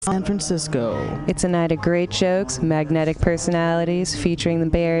San Francisco. It's a night of great jokes, magnetic personalities, featuring the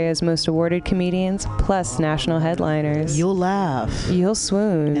Bay Area's most awarded comedians, plus national headliners. You'll laugh. You'll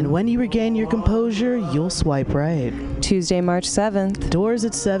swoon. And when you regain your composure, you'll swipe right. Tuesday, March 7th. Doors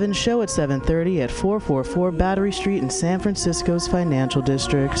at 7, show at 7:30 at 444 Battery Street in San Francisco's Financial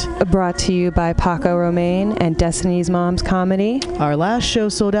District. Brought to you by Paco Romaine and Destiny's Mom's Comedy. Our last show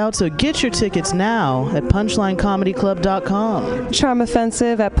sold out, so get your tickets now at punchlinecomedyclub.com. Charm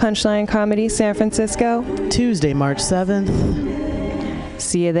Offensive at Punchline Comedy San Francisco. Tuesday, March 7th.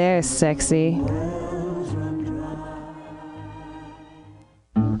 See you there, sexy.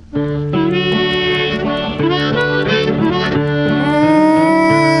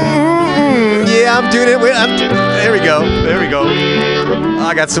 Yeah, I'm doing it. There we go.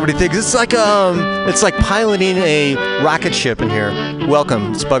 I got so many things. It's like piloting a rocket ship in here.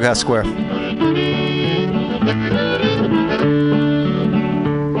 Welcome. It's BughouseSquare.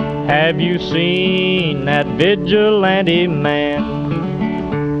 Have you seen that vigilante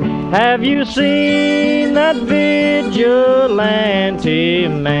man? Have you seen that vigilante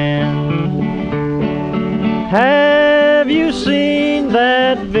man? Have you seen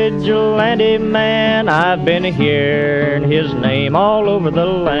that vigilante man? I've been hearing his name all over the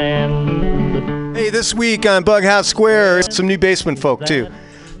land. Hey, this week on BughouseSquare, some new basement folk too.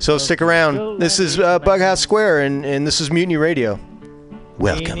 So stick around. This is BughouseSquare, and this is Mutiny Radio.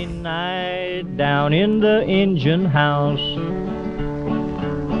 Welcome. Rainy night down in the engine house,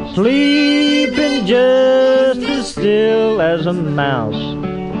 sleeping just as still as a mouse.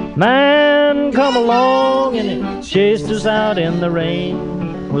 Man come along and it chased us out in the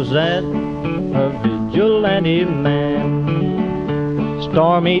rain. Was that a vigilante man?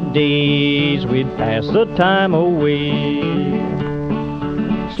 Stormy days we'd pass the time away,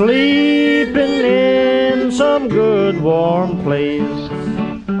 sleeping in some good warm place.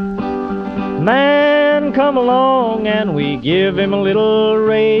 Man come along and we give him a little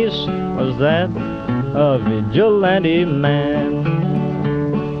race. Was that a vigilante man?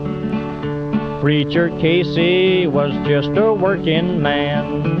 Preacher Casey was just a working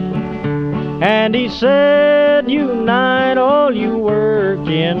man, and he said, unite all you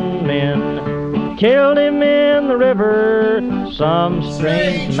working men. Killed him in the river, some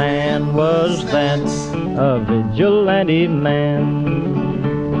strange man. Was that a vigilante man?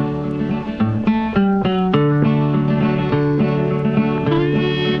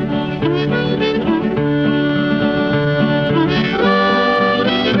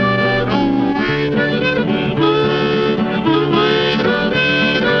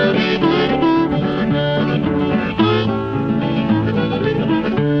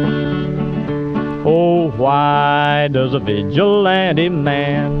 Why does a vigilante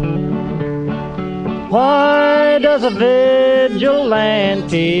man, why does a vigilante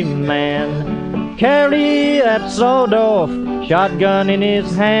man carry that sawed-off shotgun in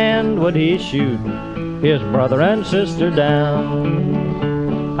his hand? Would he shoot his brother and sister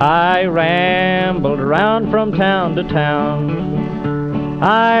down? I rambled around from town to town,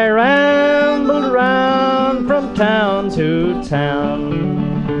 I rambled around from town to town,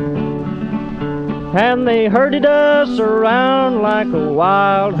 and they herded us around like a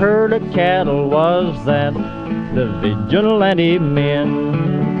wild herd of cattle. Was that the vigilante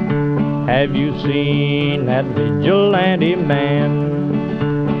men? Have you seen that vigilante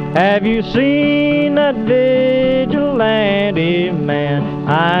man? Have you seen that vigilante man?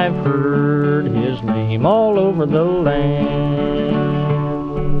 I've heard his name all over the land.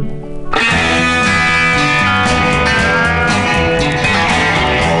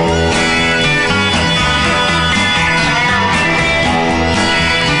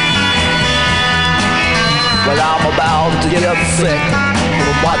 Well, I'm about to get upset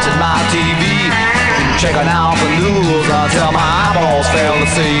from watching my TV, checking out the news until my eyeballs fail to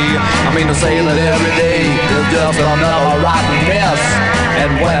see. I mean to say that every day is just another rotten mess,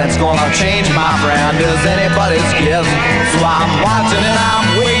 and when it's gonna change, my friend, is anybody's guess. So I'm watching and I'm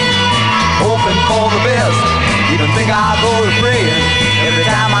waiting, hoping for the best. Even think I'll go to praying every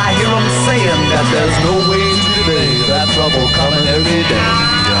time I hear them saying that there's no way to delay that trouble coming every day.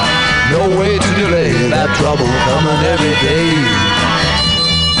 No way to delay that trouble coming every day.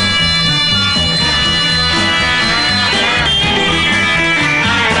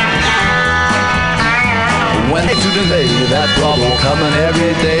 When to delay that trouble coming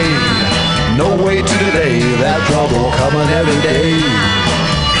every day. No way to delay that trouble coming every day.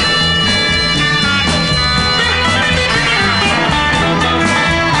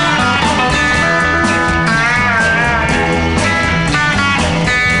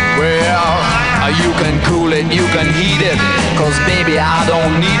 You can cool it, you can heat it, 'cause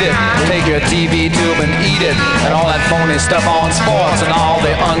beat it. Take your TV tube and eat it. And all that phony stuff on sports and all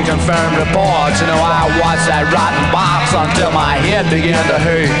the unconfirmed reports. You know, I watched that rotten box until my head began to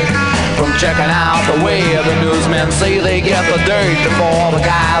hurt. From checking out the way the newsmen say they get the dirt before the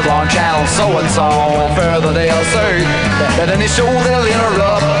guys on channel so-and-so, and further they assert that any show they'll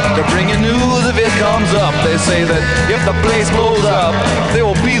interrupt to bring you news if it comes up. They say that if the place blows up, they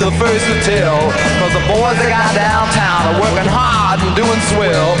will be the first to tell, cause the boys they got downtown are working hard and doing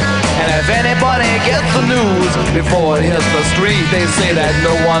swell. And if anybody gets the news before it hits the street, they say that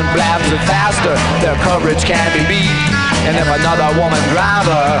no one blabs it faster, their coverage can't be beat. And if another woman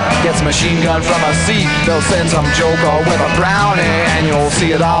driver gets machine gun from a seat, they'll send some joker with a brownie and you'll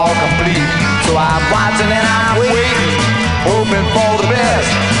see it all complete. So I'm watching and I'm waiting, hoping for the best.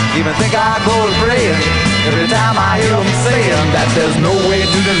 Even think I go to praying every time I hear them saying that there's no way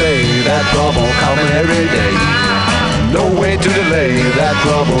to delay that trouble coming every day. No way to delay that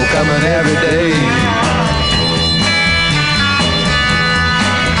trouble coming every day.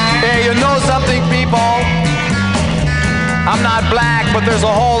 Hey, you know something, people? I'm not black, but there's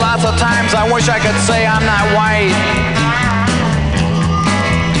a whole lot of times I wish I could say I'm not white.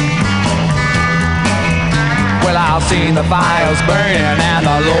 Well, I've seen the fires burning and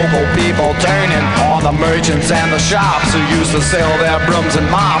the local people turning on the merchants and the shops who used to sell their brooms and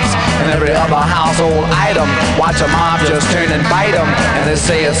mops and every other household item. Watch a mob just turn and bite them, and they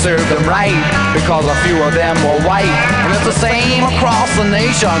say it served them right because a few of them were white. And it's the same across the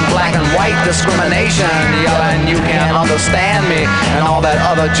nation, black and white discrimination, yelling you can't understand me and all that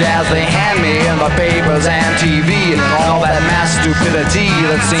other jazz they hand me in the papers and TV, and all that mass stupidity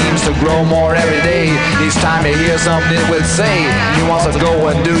that seems to grow more every day. Each time you hear something it would say, he wants to go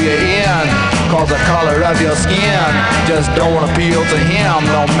and do you in, cause the color of your skin just don't appeal to him,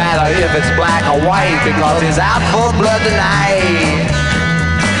 no matter if it's black or white, because he's out for blood tonight.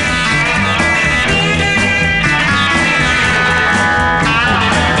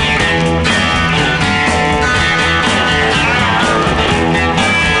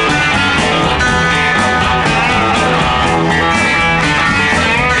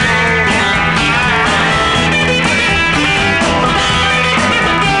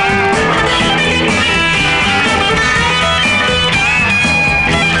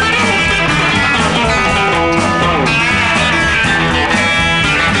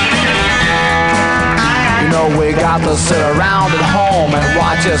 We got to sit around at home and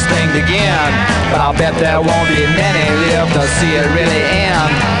watch this thing begin, but I'll bet there won't be many live to see it really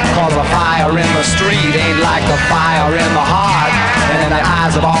end, cause the fire in the street ain't like the fire in the heart. And in the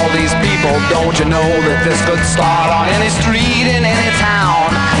eyes of all these people, don't you know that this could start on any street in any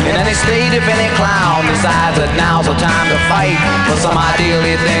town, in any state if any clown decides that now's the time to fight for some ideal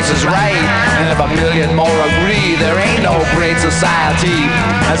he thinks is right. And if a million more agree, there ain't no great society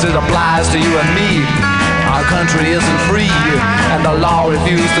as it applies to you and me. Our country isn't free, and the law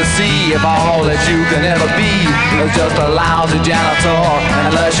refused to see if all that you can ever be is just a lousy janitor.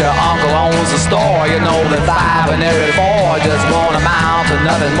 And unless your uncle owns a store, you know that 5 in every 4 just won't amount to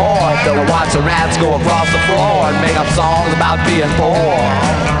nothing more. They'll watch the rats go across the floor and make up songs about being poor.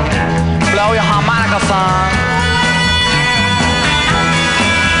 Blow your harmonica, son.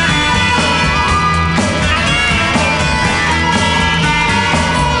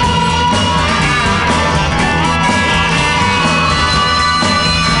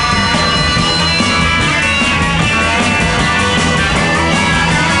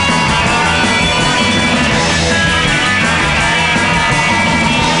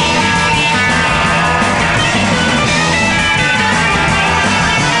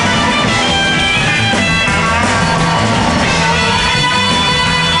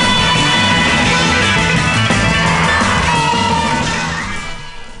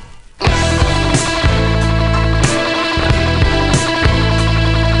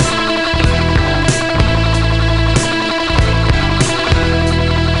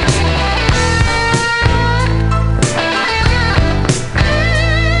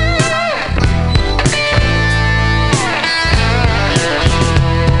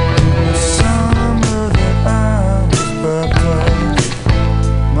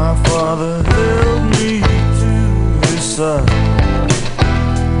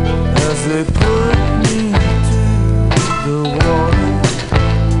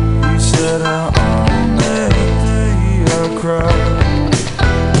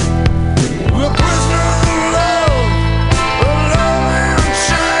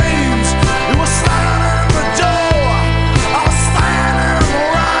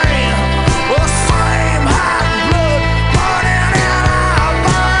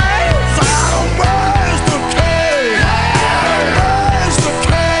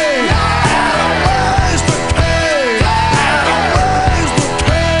 Hey!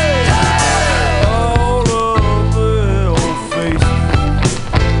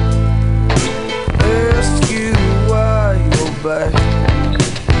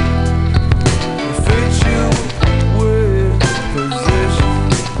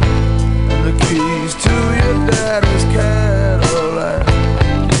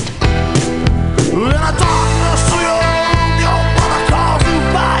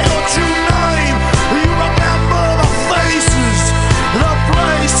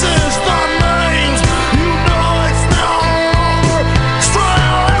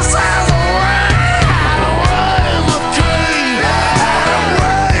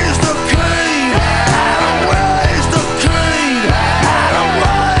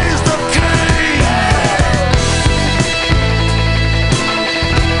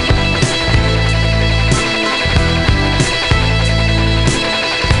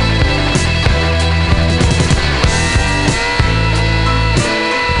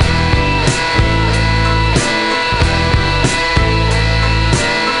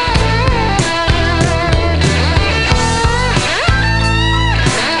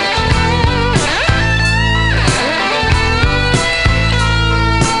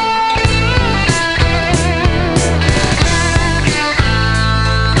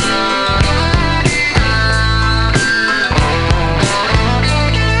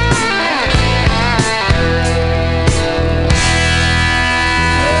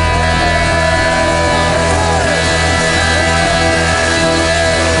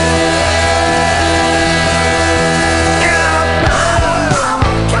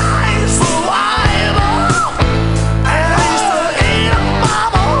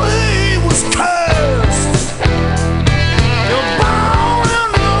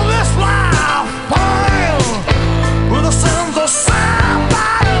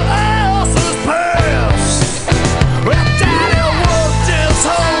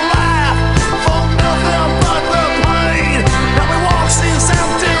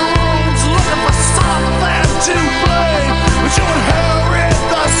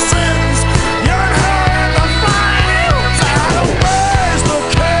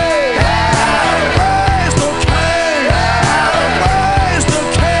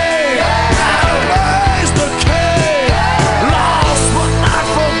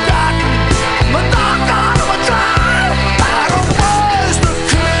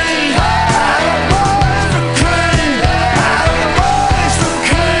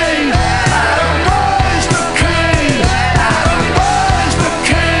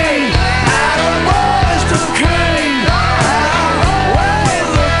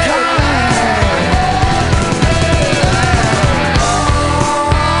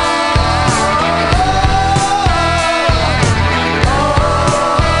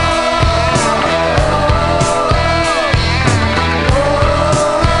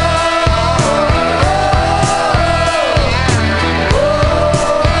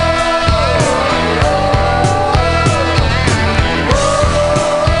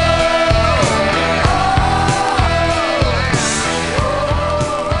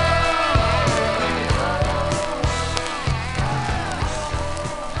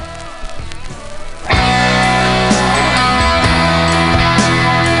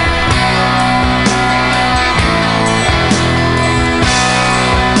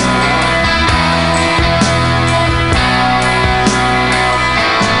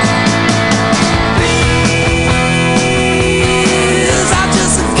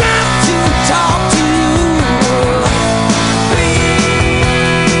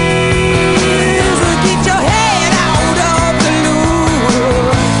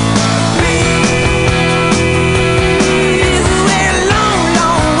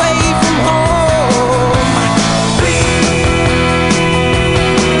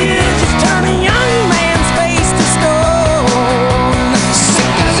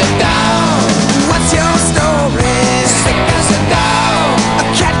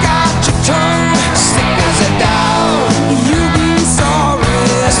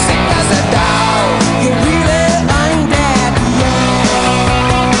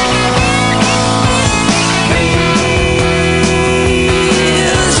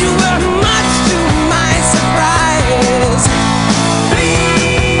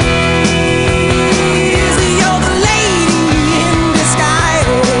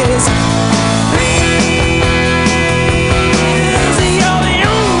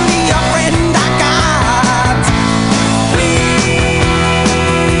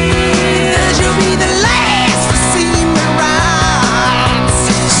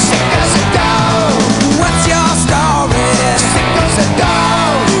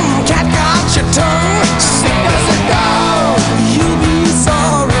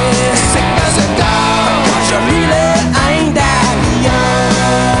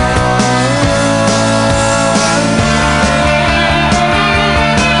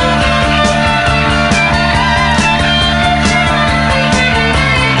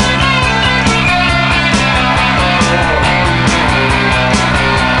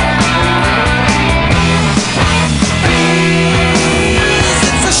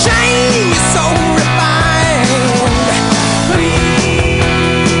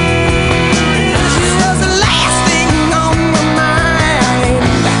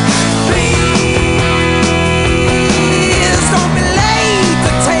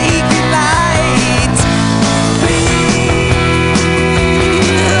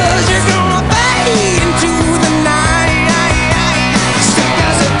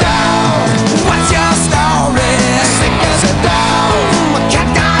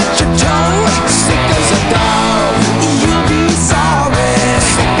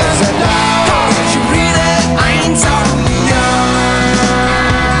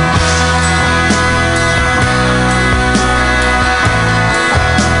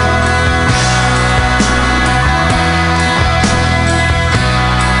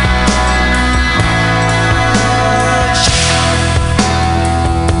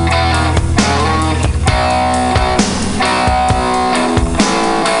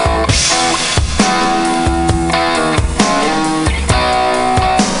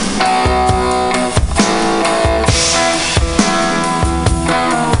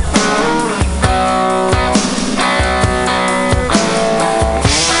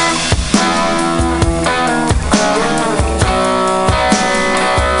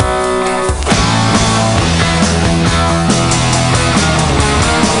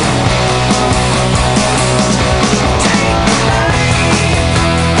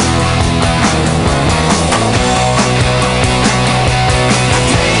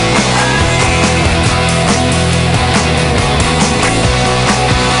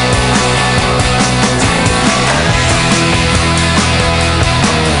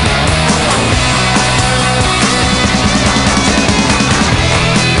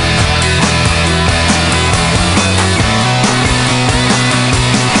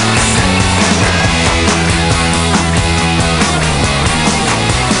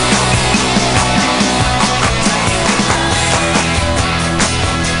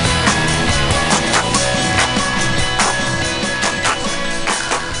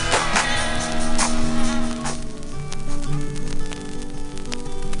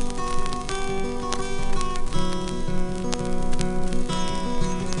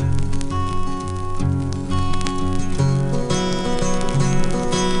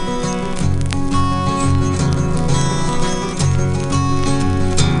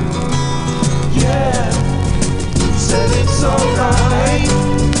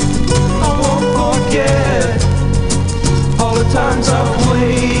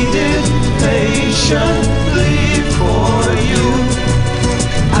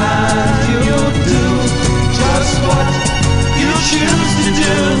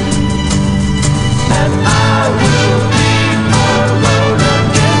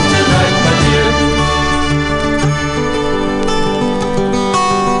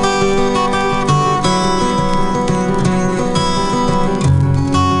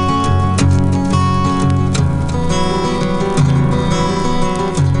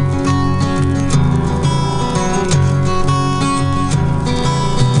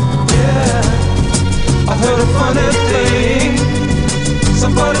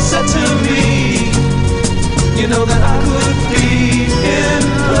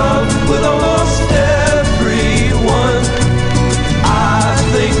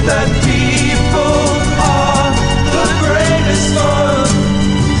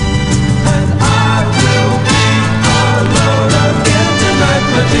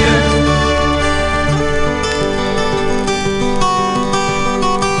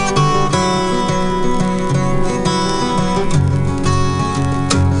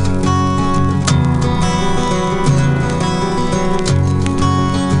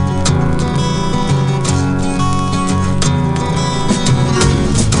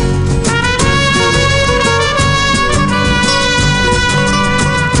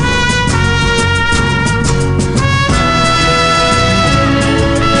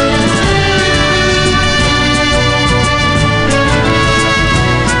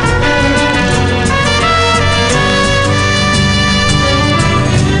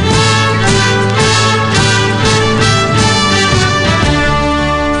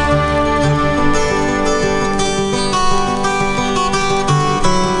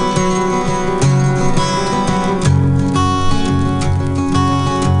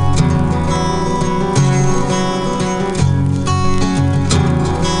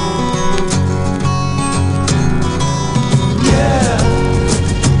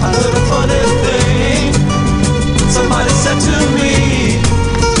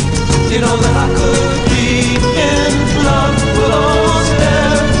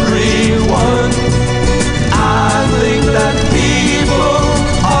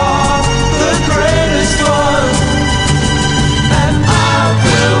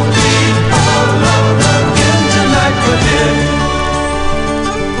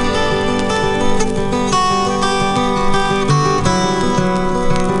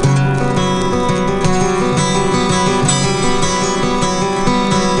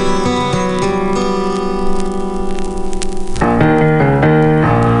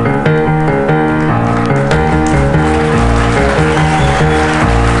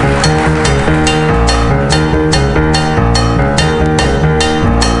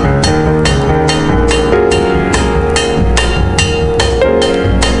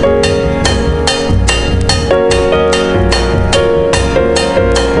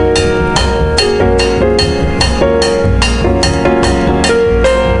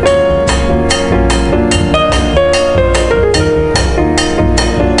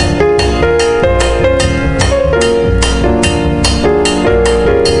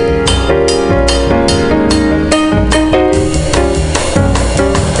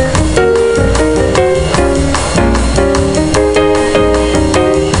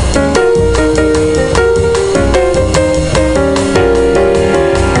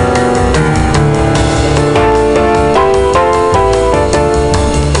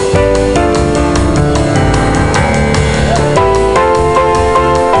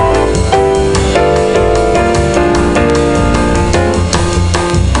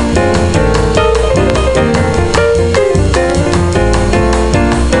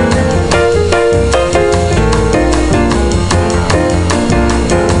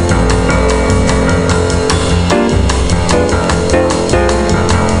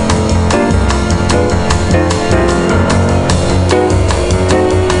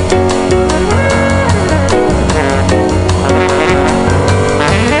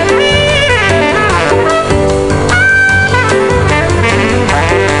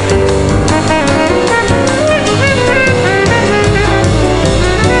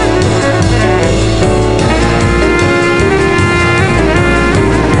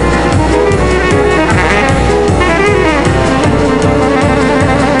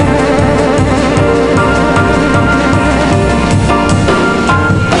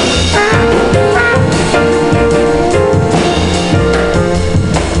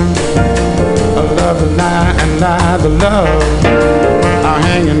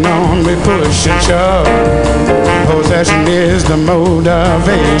 getting on, we push and shove. Possession is the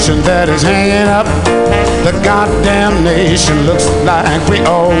motivation that is hanging up the goddamn nation. Looks like we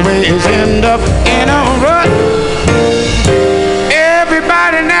always end up in a rut.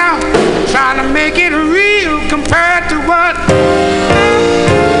 Everybody now trying to make it real compared to what?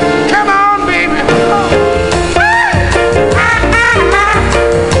 Come on, baby.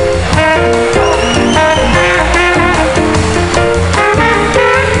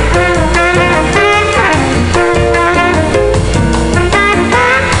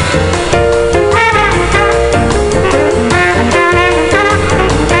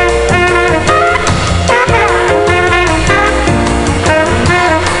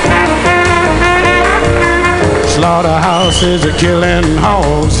 Slaughterhouses are killing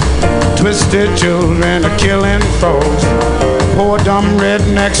hogs, twisted children are killing frogs, poor dumb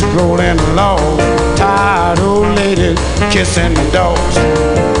rednecks rolling logs, tired old ladies kissing dogs.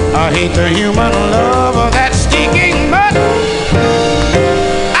 I hate the human love of that stinking mud.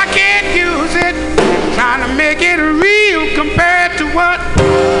 I can't use it, trying to make it real compared to what?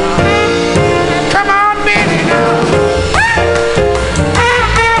 Come on, baby, now.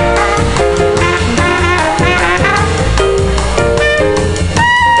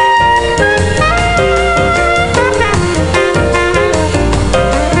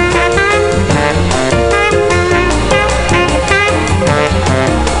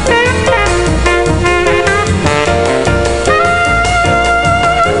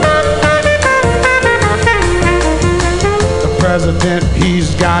 President,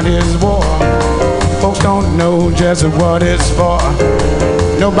 he's got his war. Folks don't know just what it's for.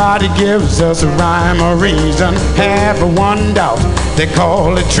 Nobody gives us a rhyme or reason. Have one doubt, they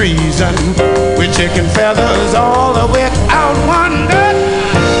call it treason. With chicken feathers all without wonder.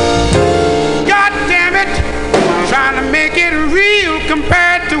 God damn it, trying to make it real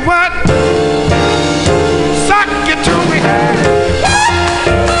compared to what? Suck it to me.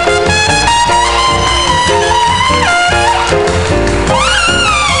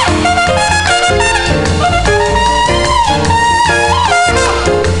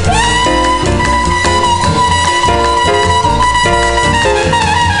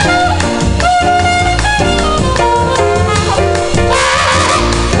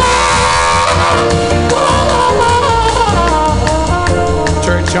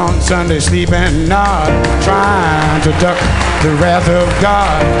 On Sunday, sleep and nod, trying to duck the wrath of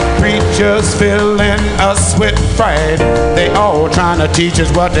God. Preachers filling us with fright. They all trying to teach us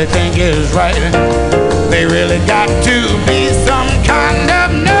what they think is right. They really got to be some kind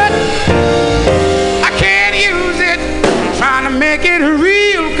of nut. I can't use it, trying to make it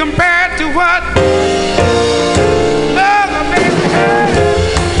real compared to what? Love, baby.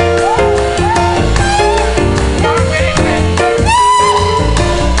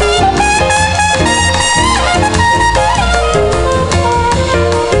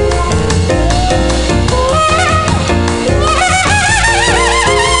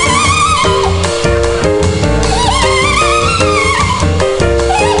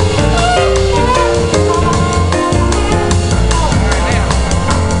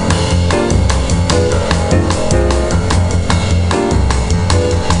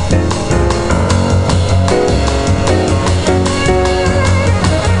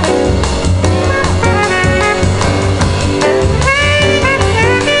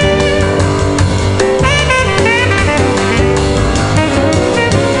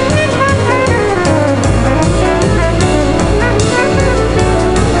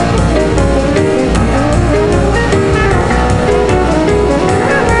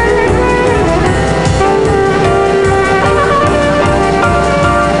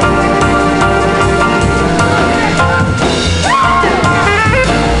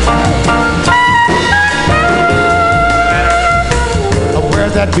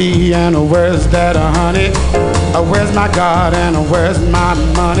 That bee and where's that honey? Where's my God and where's my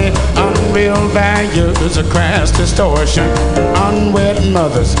money? Unreal values, a crass distortion. Unwed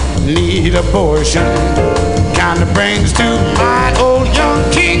mothers need abortion. Kinda brings to mind old young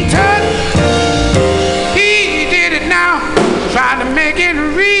King Tut. He did it now, tried to make it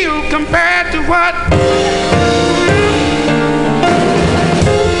real compared to what?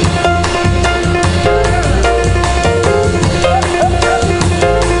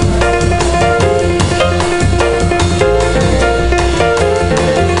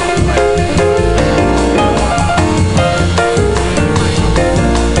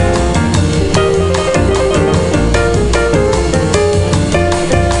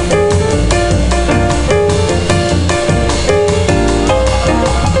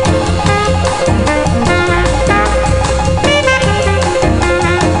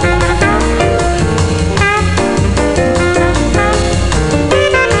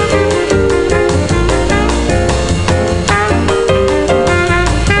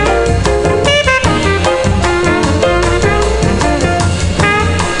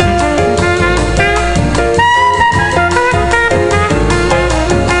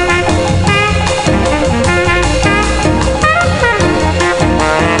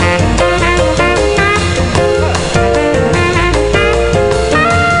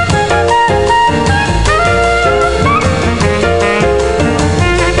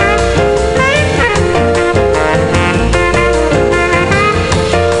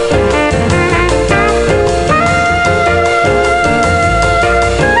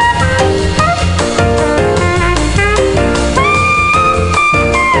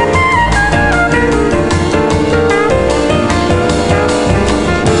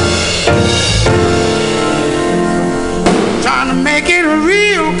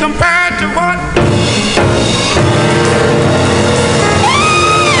 compared to what?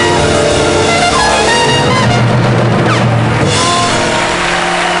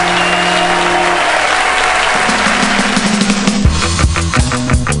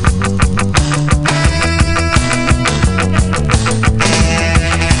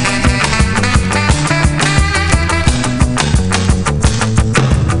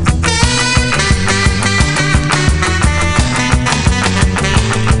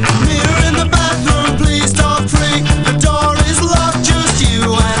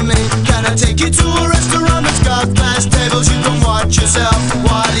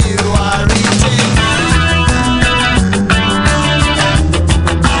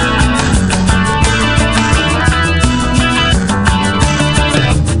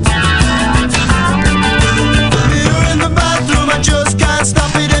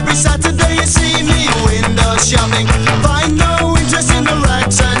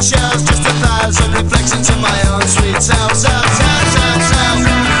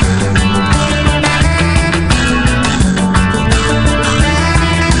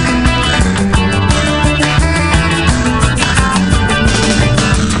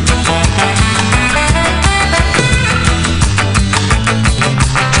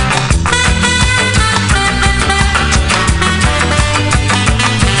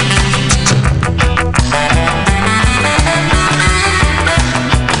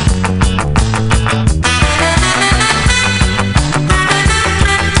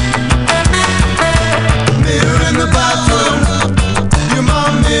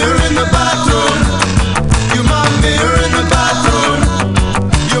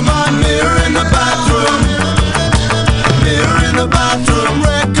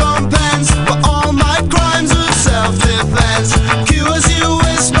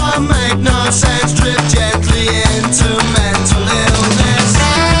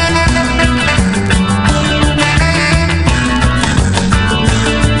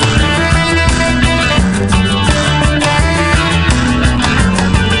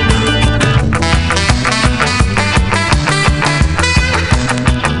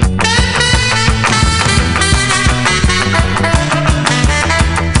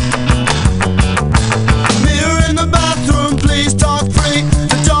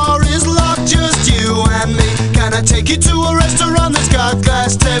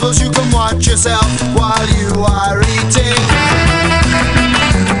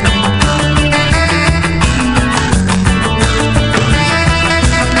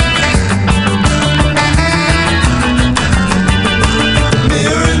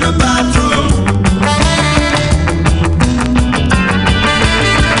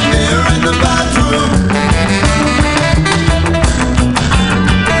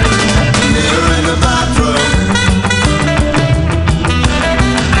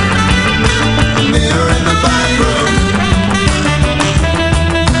 Mirror in the bathroom.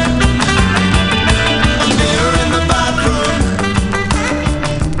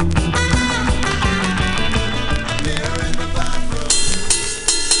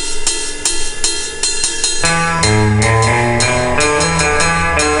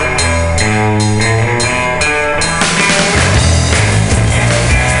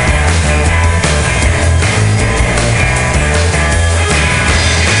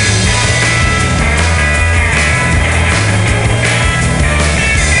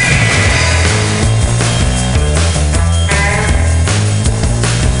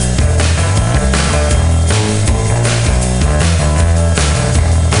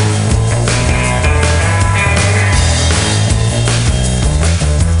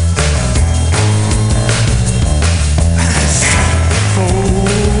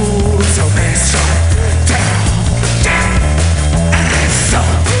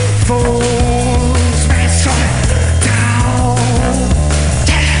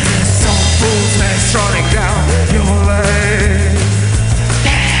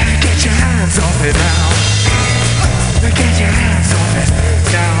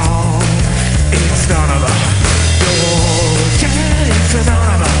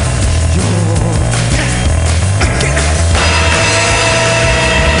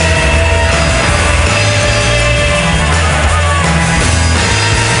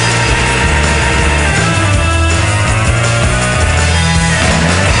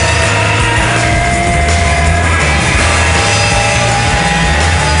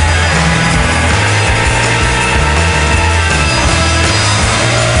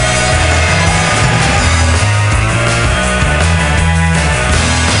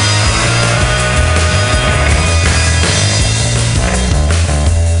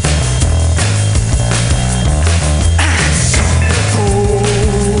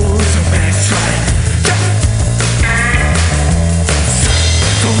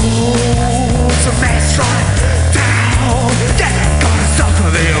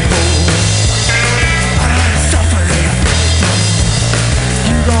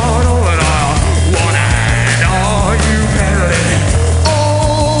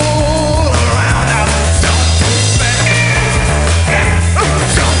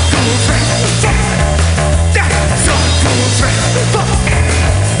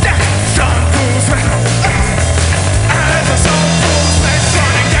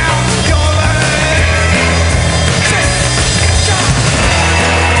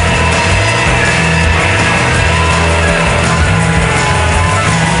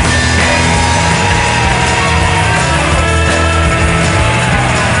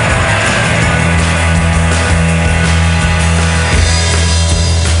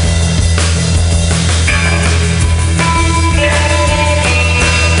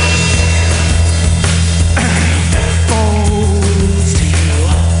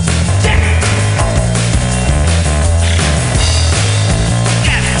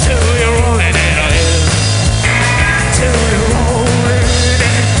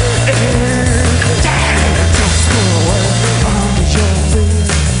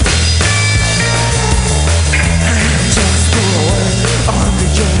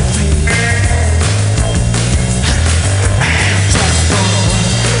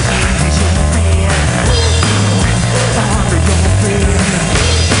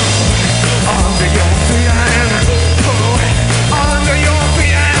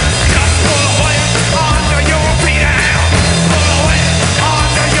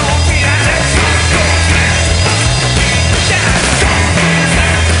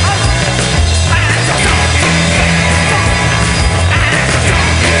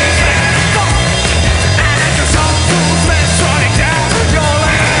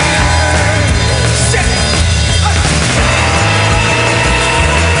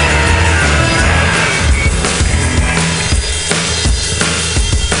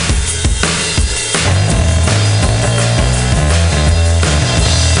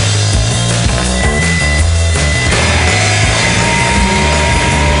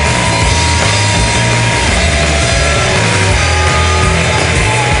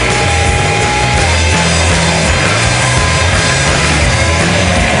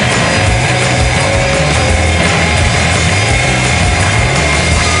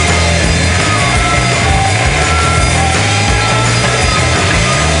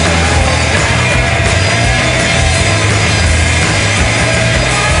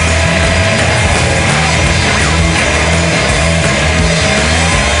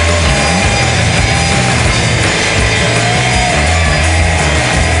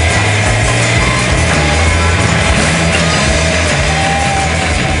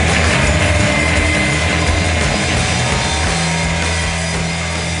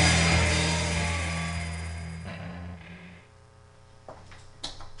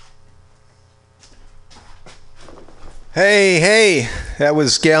 Hey, that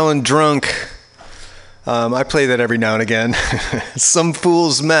was Gallon Drunk. I play that every now and again. Some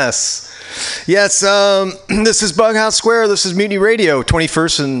Fool's Mess. Yes, this is BughouseSquare. This is Mutiny Radio,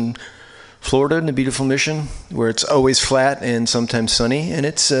 21st in Florida in the beautiful Mission, where it's always flat and sometimes sunny, and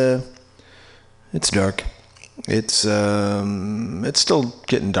it's dark. It's still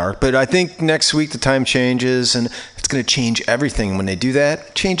getting dark, but I think next week the time changes, and it's going to change everything. When they do that,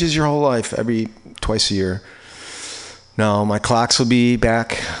 it changes your whole life twice a year. No, my clocks will be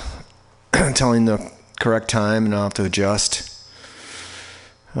back telling the correct time, and I'll have to adjust.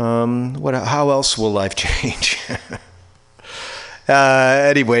 How else will life change?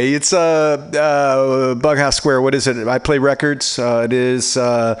 Anyway, it's BughouseSquare. What is it? I play records. It is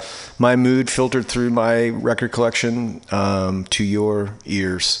my mood filtered through my record collection to your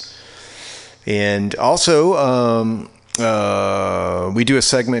ears. And also, we do a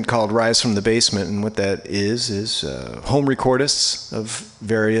segment called Rise from the Basement, and what that is home recordists of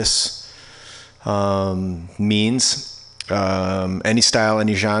various means. Any style,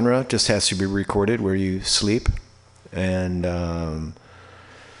 any genre, just has to be recorded where you sleep. And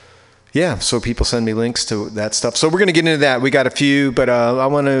so people send me links to that stuff. So we're going to get into that. We got a few, but I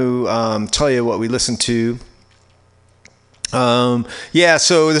want to tell you what we listened to. So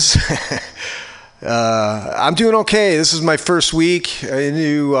this I'm doing okay. This is my first week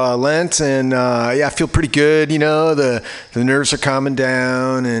into Lent, and I feel pretty good. You know, the nerves are calming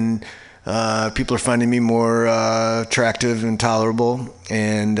down, and people are finding me more attractive and tolerable,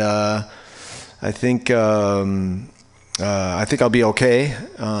 and I think I'll be okay.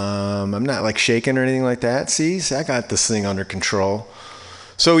 I'm not like shaking or anything like that. See, I got this thing under control.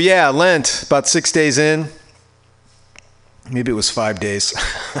 So yeah, Lent, about 6 days in. Maybe it was 5 days.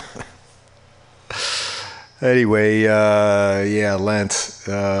 Anyway, Lent.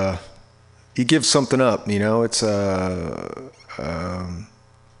 You give something up, you know. It's a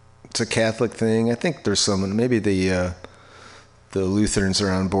Catholic thing. I think there's someone, maybe the Lutherans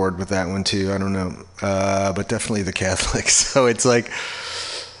are on board with that one too. I don't know, but definitely the Catholics. So it's like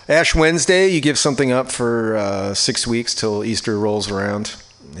Ash Wednesday. You give something up for 6 weeks till Easter rolls around,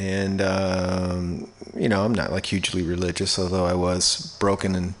 and I'm not like hugely religious, although I was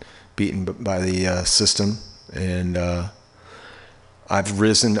broken and beaten by the system, and I've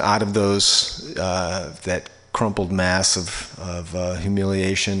risen out of those that crumpled mass of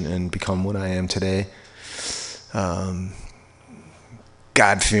humiliation and become what I am today.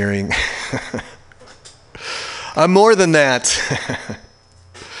 God-fearing. I'm more than that.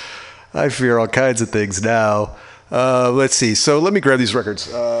 I fear all kinds of things now. Let's see. So let me grab these records.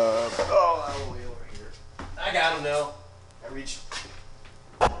 I'm way over here. I got them now. I reached.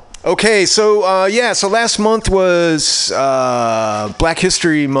 Okay, so so last month was Black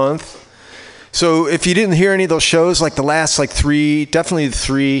History Month. So if you didn't hear any of those shows, like the last three, definitely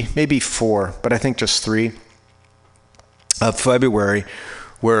 3, maybe 4, but I think just 3 of February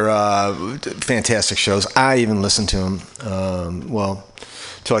were fantastic shows. I even listened to them,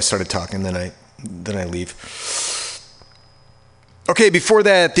 till I started talking, then I leave. Okay, before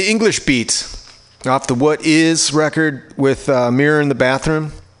that, the English Beat off the What Is record with Mirror in the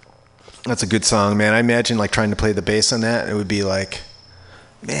Bathroom. That's a good song, man. I imagine like trying to play the bass on that, it would be like,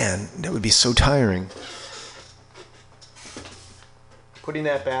 man, that would be so tiring. Putting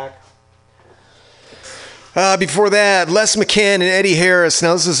that back. Before that, Les McCann and Eddie Harris.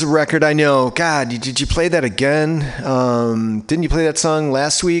 Now, this is a record I know. God, did you play that again? Didn't you play that song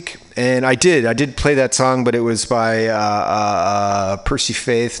last week? And I did. I did play that song, but it was by Percy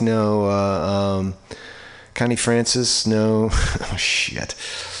Faith. No. Connie Francis. No. Oh, shit.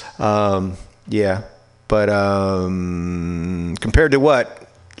 Yeah. But compared to what?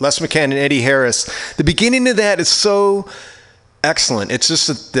 Les McCann and Eddie Harris. The beginning of that is so excellent. It's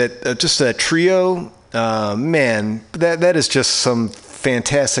just that trio. Man, that is just some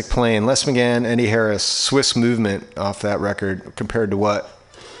fantastic playing. Les McCann, Eddie Harris, Swiss Movement off that record compared to what?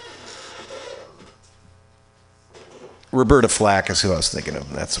 Roberta Flack is who I was thinking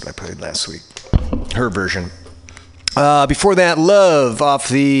of. That's what I played last week. Her version. Before that, Love off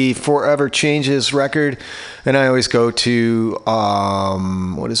the Forever Changes record. And I always go to,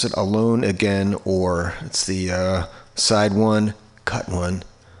 what is it? Alone Again, or it's the side one, cut one.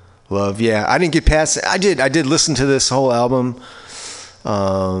 Love, yeah. I didn't get past it. I did listen to this whole album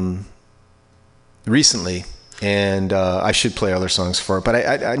recently, and I should play other songs for it, but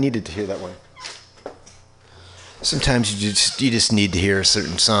I needed to hear that one. Sometimes you just need to hear a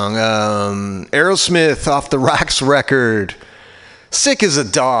certain song. Aerosmith off the Rocks record, Sick as a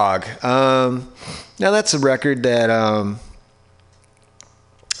Dog. Now that's a record that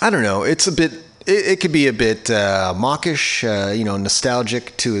I don't know. It's a bit it could be a bit mawkish,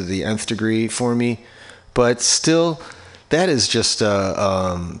 nostalgic to the nth degree for me, but still, that is just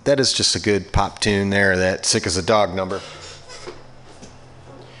a good pop tune there. That "Sick as a Dog" number.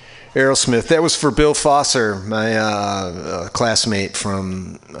 Aerosmith. That was for Bill Foster, my classmate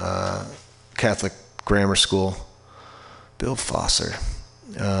from Catholic grammar school. Bill Foster.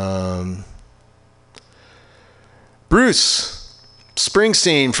 Bruce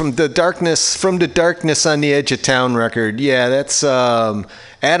Springsteen from the Darkness on the Edge of Town record. Yeah, that's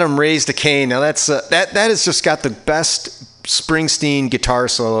Adam Raised a Cain. Now that has just got the best Springsteen guitar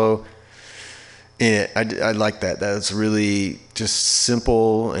solo in it. I like that. That's really just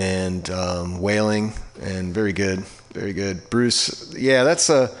simple and wailing and very good. Very good. Bruce, yeah, that's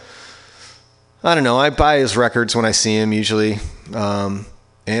I don't know. I buy his records when I see him usually.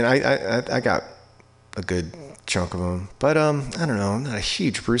 And I got a good chunk of them. But I don't know. I'm not a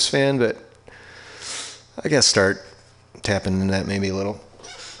huge Bruce fan, but I guess start tapping into that maybe a little.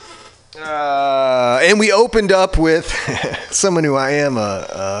 And we opened up with someone who I am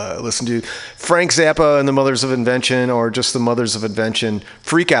listen to, Frank Zappa and the Mothers of Invention, or just the Mothers of Invention,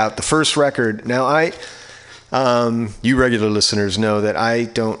 Freak Out, the first record. Now you regular listeners know that I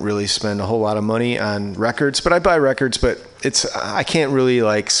don't really spend a whole lot of money on records, but I buy records, but I can't really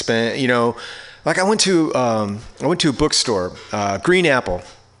like spend, like I went to a bookstore, Green Apple,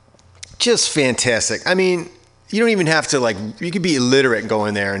 just fantastic. I mean, you don't even have to you could be illiterate and go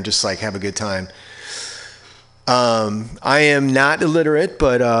in there and just have a good time. I am not illiterate,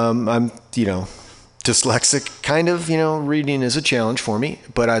 but I'm, dyslexic kind of, reading is a challenge for me,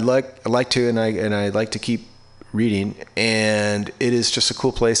 but I like to, and I like to keep reading, and it is just a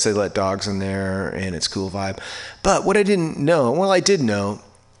cool place. They let dogs in there and it's a cool vibe. But what I didn't know, well, I did know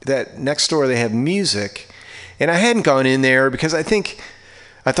that next door they have music, and I hadn't gone in there because I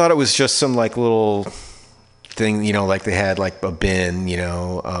thought it was just some little thing, like they had a bin,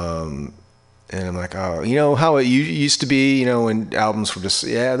 and I'm like, oh, how it used to be, when albums were just,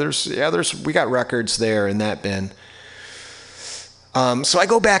 we got records there in that bin. So I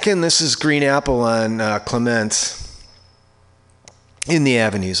go back in. This is Green Apple on Clement in the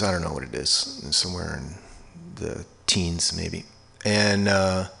Avenues. I don't know what it is, somewhere in the teens maybe. And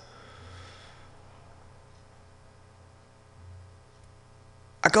I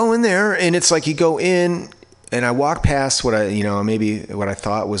go in there, and it's like you go in, and I walk past what I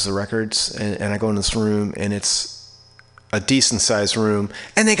thought was the records, and I go in this room, and it's a decent sized room,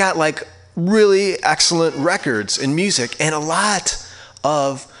 and they got really excellent records and music, and a lot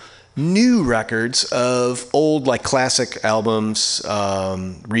of new records of old classic albums,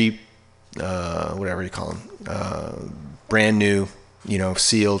 whatever you call them, brand new,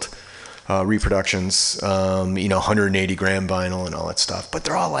 sealed reproductions, 180 gram vinyl and all that stuff, but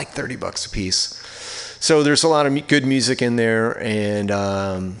they're all $30 a piece. So there's a lot of good music in there, and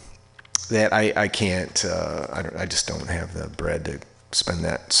that I can't, I just don't have the bread to spend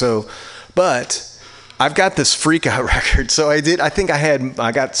that. So, but I've got this Freak Out record. So I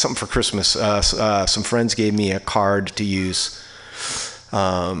got something for Christmas. Some friends gave me a card to use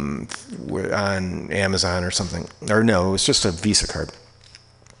on Amazon or something. Or no, it was just a Visa card.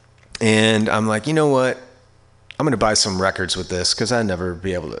 And I'm like, you know what? I'm going to buy some records with this because I'd never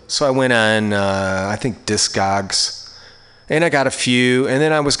be able to. So I went on, I think, Discogs, and I got a few. And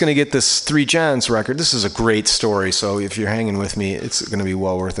then I was going to get this Three Johns record. This is a great story, so if you're hanging with me, it's going to be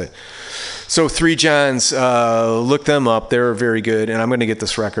well worth it. So Three Johns, look them up. They were very good, and I'm going to get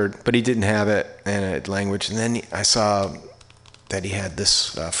this record. But he didn't have it in language. And then I saw that he had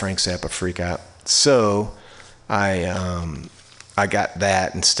this Frank Zappa Freak Out. So I got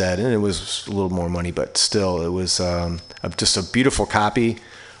that instead, and it was a little more money, but still, it was just a beautiful copy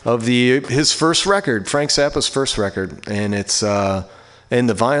of his first record, Frank Zappa's first record, and it's and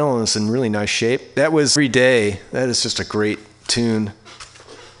the vinyl is in really nice shape. That was Every Day. That is just a great tune,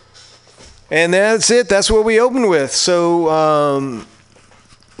 and that's it. That's what we opened with. So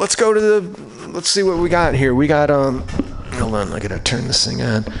let's go to let's see what we got here. We got hold on, I gotta turn this thing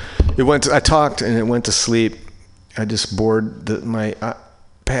on. I talked and it went to sleep. I just bored my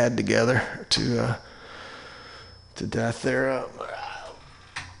pad together to death there.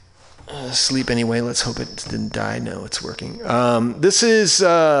 Sleep anyway. Let's hope it didn't die. No, it's working. This is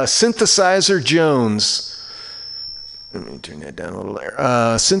Synthesizer Jones. Let me turn that down a little there.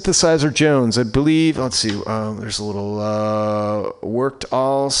 Synthesizer Jones, I believe. Let's see. There's a little worked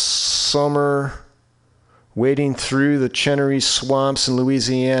all summer wading through the Chenery swamps in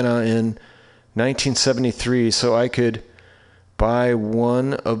Louisiana in 1973, so I could buy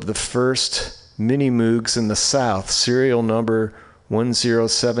one of the first mini Moogs in the South, serial number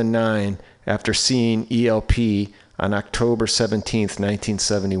 1079, after seeing ELP on October 17th,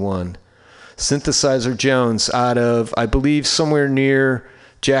 1971. Synthesizer Jones out of, I believe, somewhere near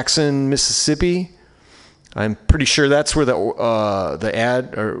Jackson, Mississippi. I'm pretty sure that's where the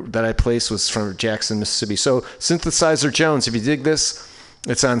ad or that I placed was from Jackson, Mississippi. So Synthesizer Jones, if you dig this,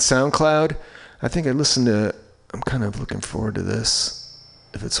 it's on SoundCloud. I think I listened to, I'm kind of looking forward to this,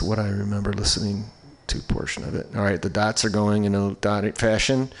 if it's what I remember listening to a portion of it. All right, the dots are going in a dotted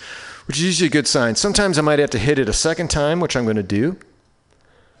fashion, which is usually a good sign. Sometimes I might have to hit it a second time, which I'm going to do.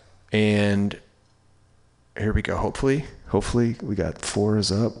 And here we go. Hopefully we got 4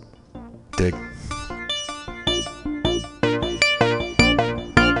 is up. Dig.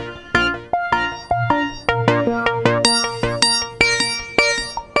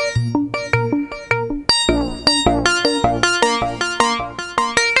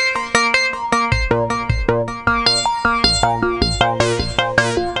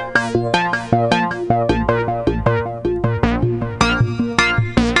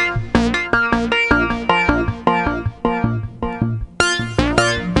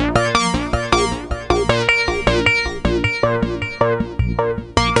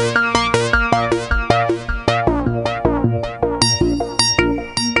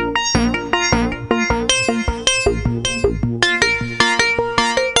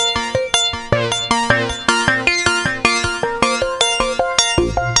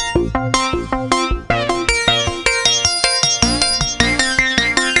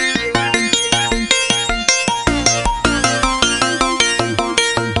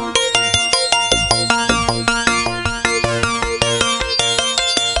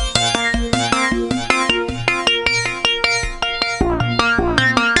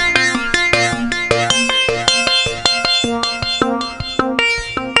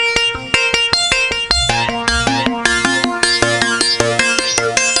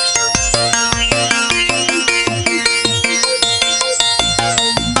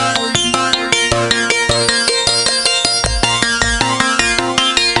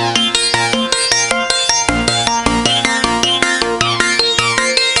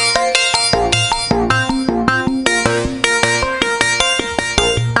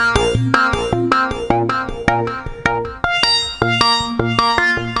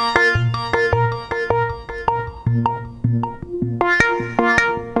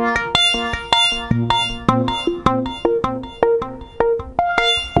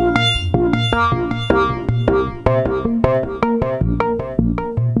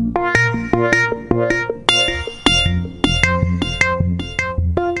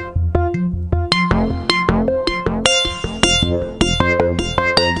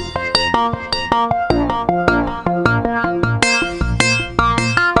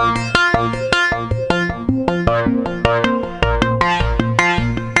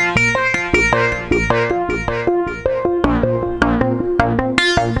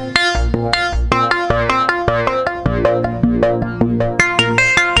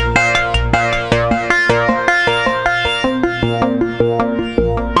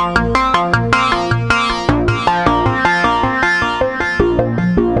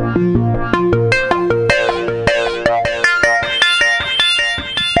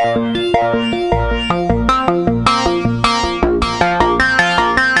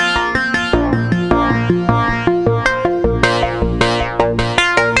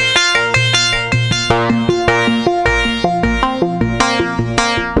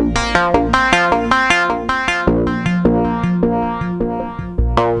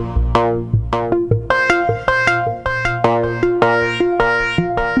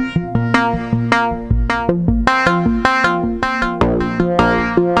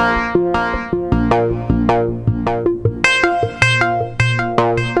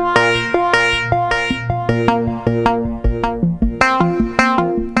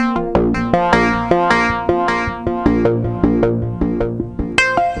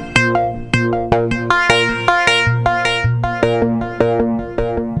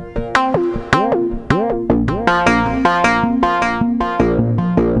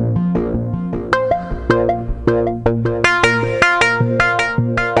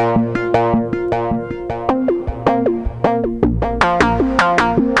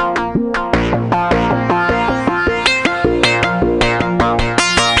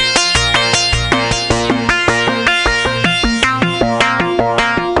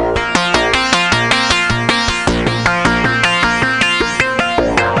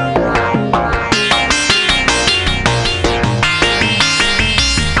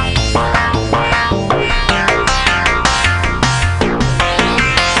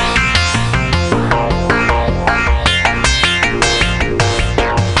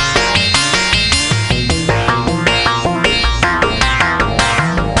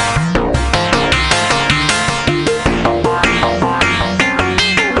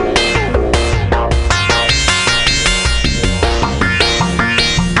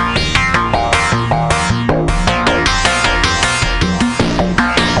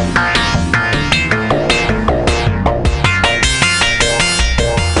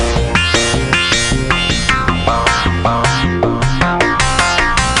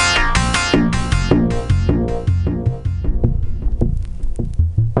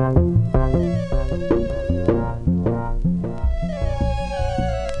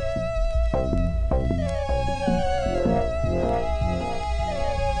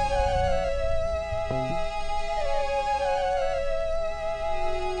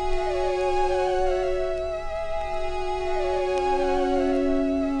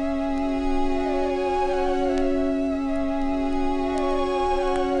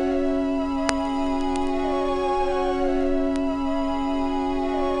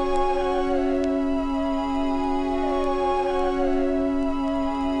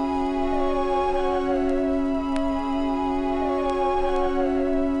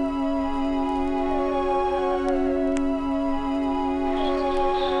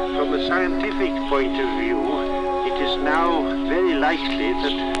 scientific point of view, it is now very likely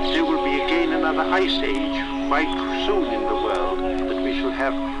that there will be again another ice age quite soon in the world, that we shall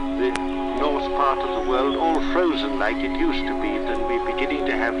have the north part of the world all frozen like it used to be, then we're beginning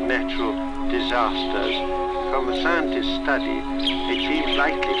to have natural disasters. From a scientist's study, it seems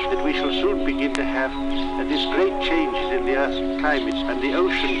likely that we shall soon begin to have these great changes in the Earth's climate, and the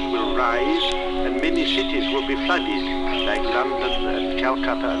oceans will rise, and many cities will be flooded, like London and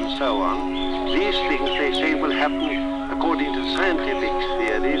Calcutta and so on. These things, they say, will happen, according to scientific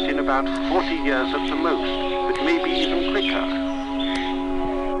theories, in about 40 years at the most, but maybe even quicker.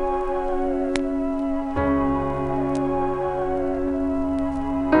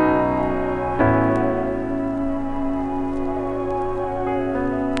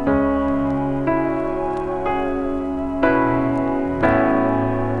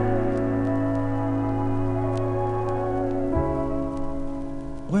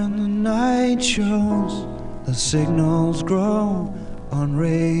 Shows the signals grow on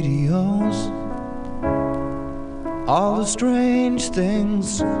radios, all the strange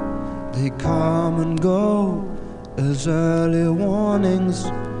things, they come and go as early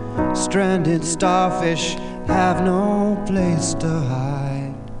warnings. Stranded starfish have no place to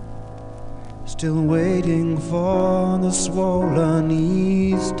hide, still waiting for the swollen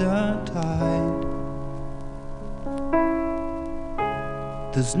Easter tide.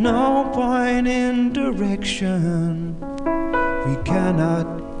 There's no point in direction, we cannot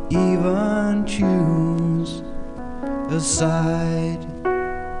even choose a side.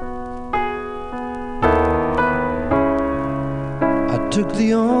 I took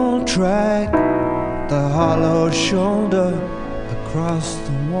the old track, the hollow shoulder across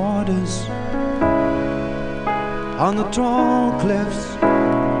the waters. On the tall cliffs,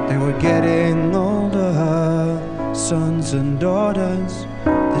 they were getting older, sons and daughters.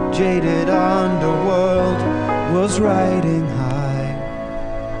 The jaded underworld was riding high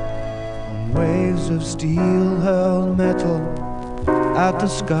on waves of steel hurled metal at the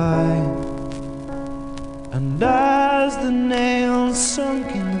sky. And as the nails sunk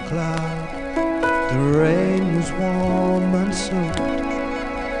in the cloud, the rain was warm and soaked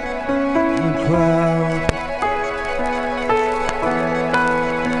in the crowd.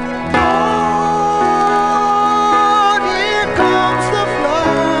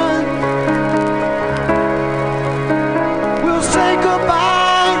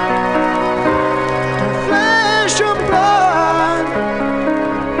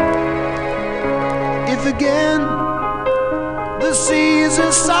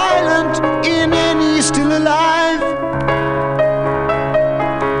 Silent in any still alive,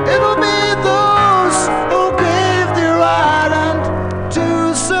 it'll be those who gave their island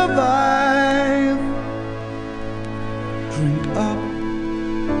to survive. Drink up,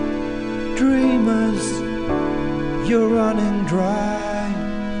 dreamers, you're running dry.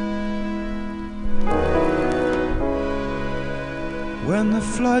 When the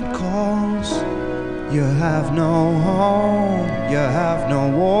flood calls, you have no home, you have no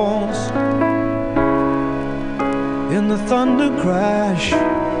walls. In the thunder crash,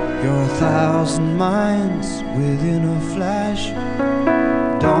 you're 1,000 miles within a flash.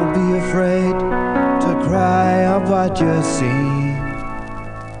 Don't be afraid to cry of what you see.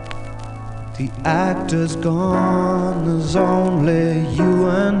 The actor's gone, there's only you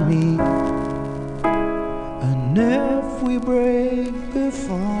and me. And if we break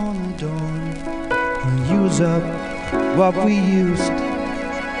before the dawn, we'll use up what we used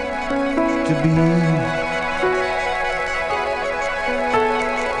to be.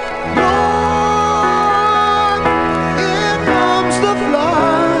 Lord, here comes the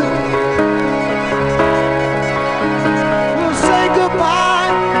flood. We'll say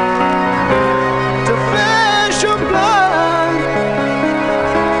goodbye to flesh and blood.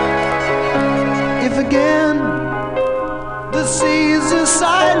 If again the seas are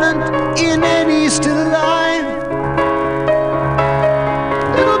silent in any still alive,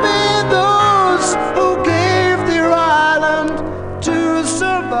 it'll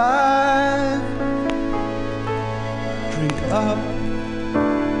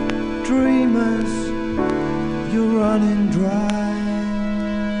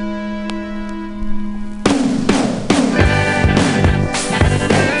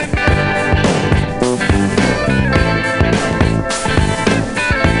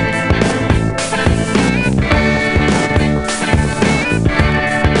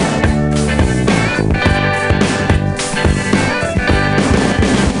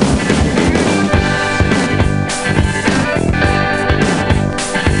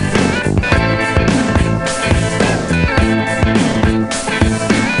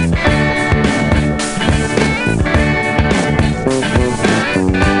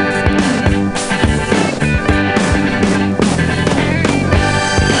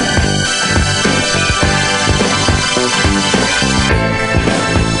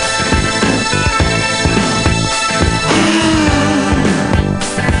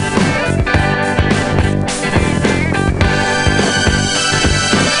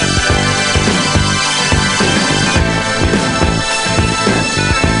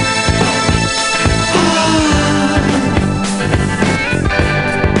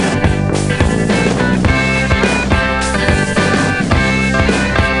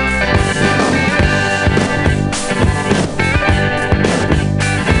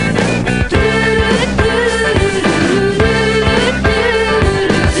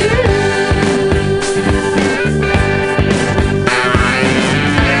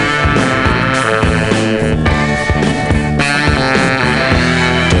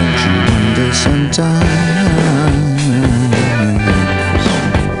sometimes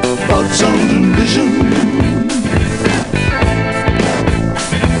about sound and vision.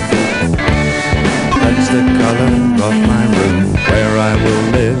 That's the color of my room where I will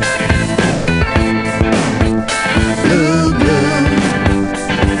live. Blue, blue.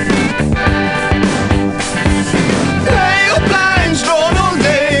 Lay your blinds drawn all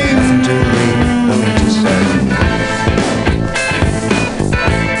day. Nothing to read, nothing to say.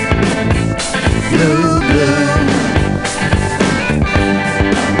 Blue, blue.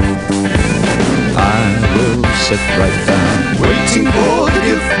 I will sit right down, waiting for the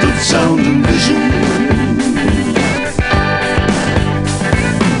gift of sound and vision.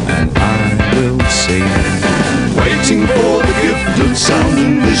 And I will sing, waiting for the gift of sound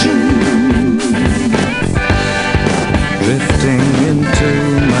and vision. Drifting into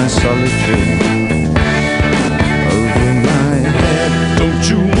my solitude, over my head. Don't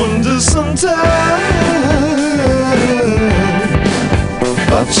you wonder sometimes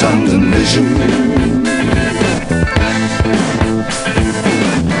about sound and vision?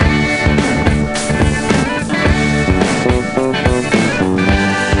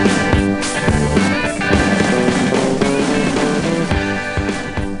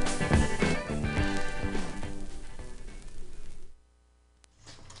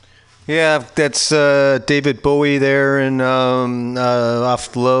 Yeah, that's David Bowie there and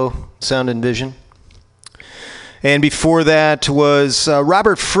off the low, Sound and Vision. And before that was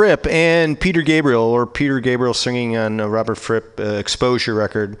Robert Fripp and Peter Gabriel, or Peter Gabriel singing on Robert Fripp Exposure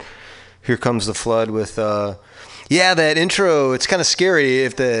record. Here Comes the Flood with, that intro. It's kind of scary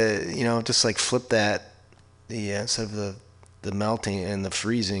if just like flip that, instead of the melting and the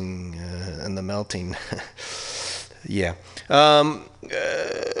freezing and the melting. Yeah.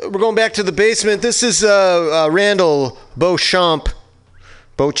 We're going back to the basement. This is Randall Beauchamp.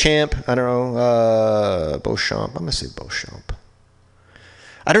 Beauchamp. I don't know. Beauchamp. I'm going to say Beauchamp.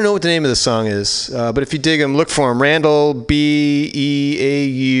 I don't know what the name of the song is, but if you dig him, look for him. Randall,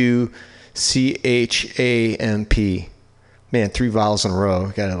 Beauchamp. Man, 3 vowels in a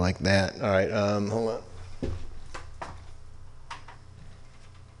row. Got it like that. All right, hold on.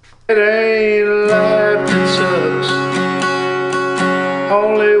 It ain't a life that sucks,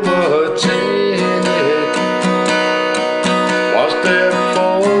 only what's in it. 1 step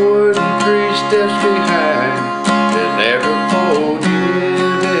forward and 3 steps behind, there's never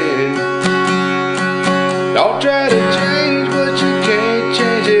forgiving. Don't try to change what you can't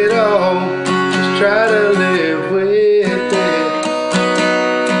change at all, just try to live with it.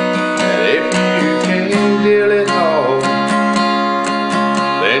 And if you can't deal it all,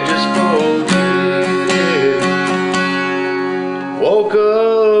 then just forget it. Woke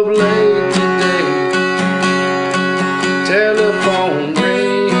up late today, telephone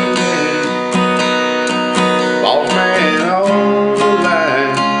ringing, boss man on the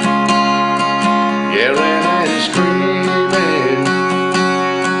line, yelling and screaming.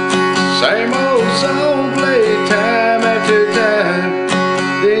 Same old song played time after time,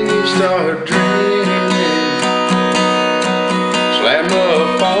 then you start dreaming. Slam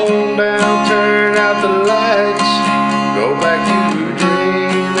the phone down, turn out the lights, go back to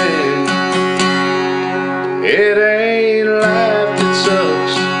dreaming. It ain't life that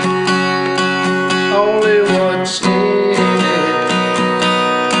sucks, only what's in it.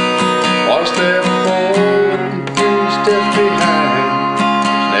 1 step forward and 3 steps behind,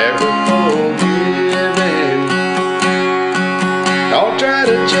 never forgiving. Don't try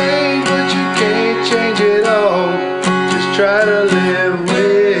to change what you can't change at all, just try to live with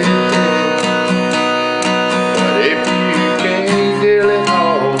it. But if you can't deal it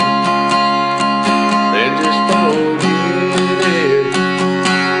all, then just forget it.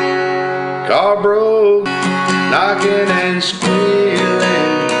 Car broke, knocking and squealing,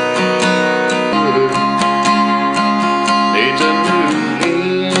 needs a new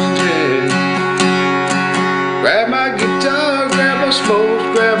engine. Grab my guitar, grab my smokes,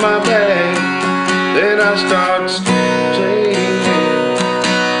 grab my bag, then I start changing.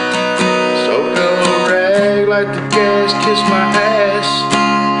 Soak a rag like the gas, kiss my ass,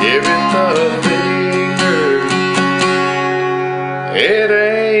 give it the finger. It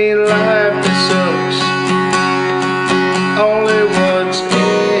ain't life that sucks, only what's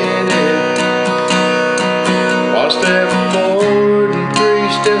in it. 1 step forward and 3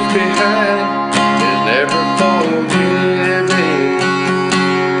 steps behind, there's never forgiving.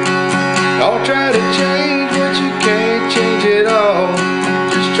 Don't try to change what you can't change at all,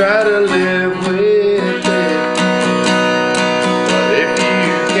 just try to live with it. But if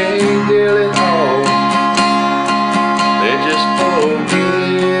you can't deal it all, then just forget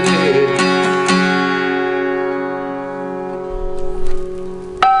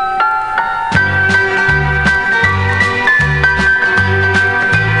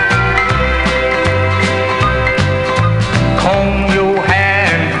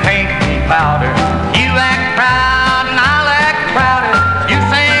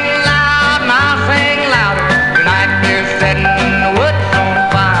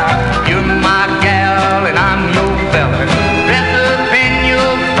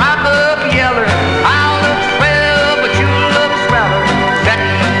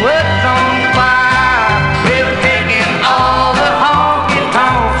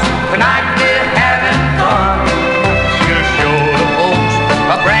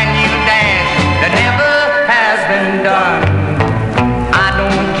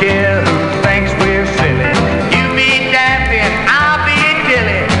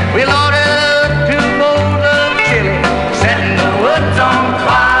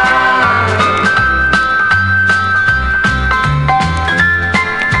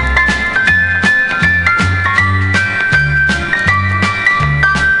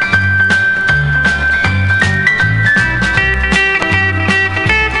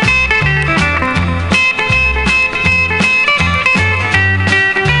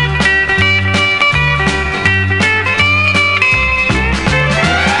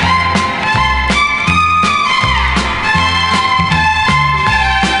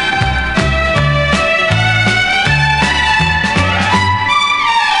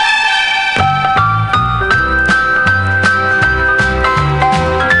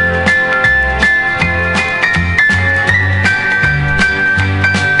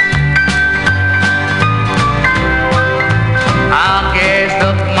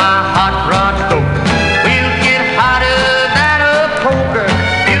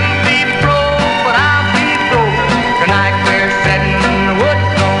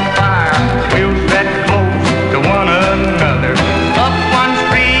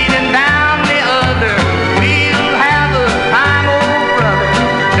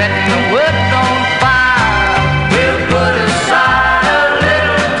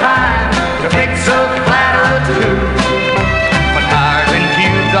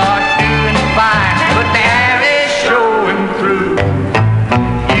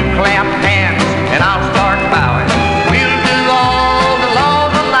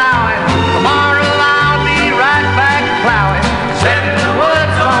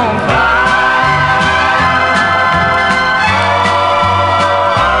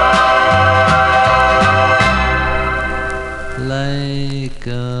like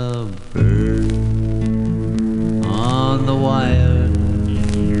a bird on the wire,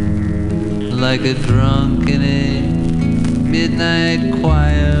 like a drunk in a midnight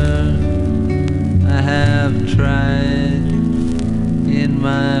choir. I have tried in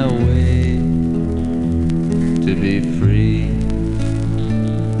my way to be free,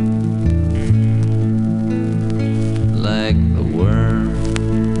 like the worm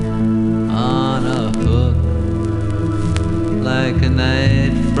on a hook, like a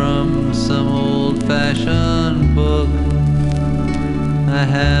knight from some old-fashioned book. I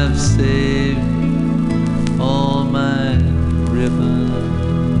have saved all my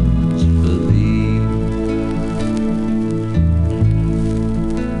ribbons for thee.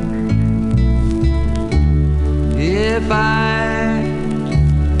 If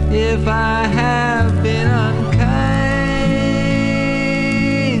I have been unkind,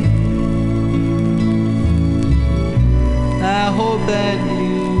 I hope that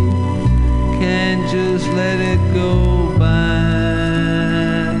you can just let it go by.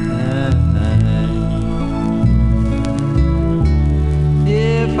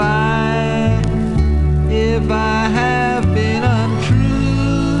 If I have been untrue,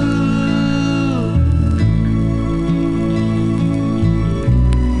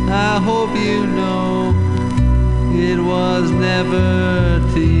 I hope you know it was never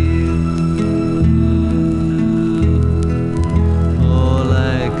to you. Oh,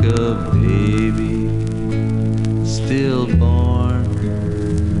 like a baby stillborn,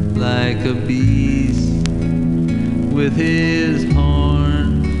 like a beast with his horn.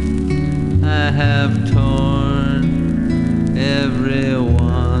 I have torn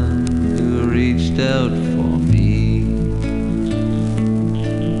everyone who reached out for me,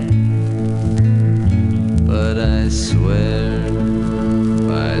 but I swear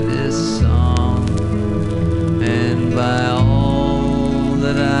by this song and by all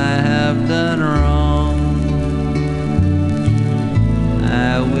that I have done wrong,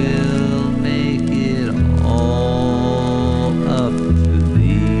 I will make it all up to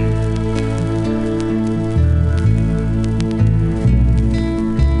thee.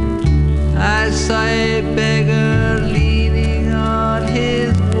 I saw a beggar leaning on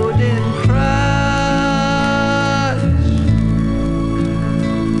his wooden crutch.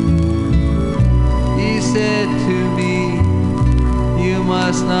 He said to me, you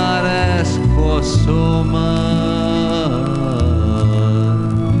must not ask for so much.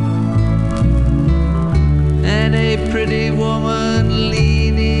 And a pretty woman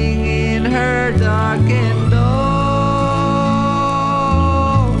leaning in her darkened door,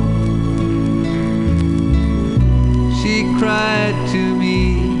 cried to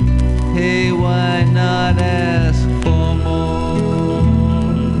me, hey, why not ask for more?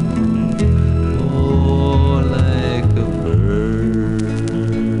 Oh, like a bird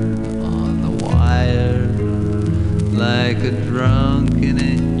on the wire, like a drunk in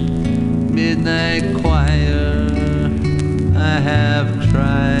a midnight choir. I have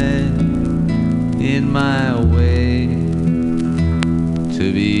tried in my way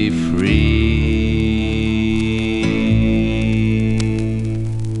to be free.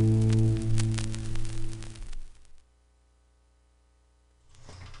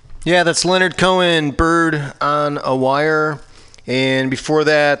 Yeah, that's Leonard Cohen, Bird on a Wire. And before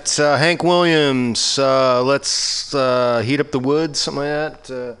that, Hank Williams, Let's Heat Up the Woods, something like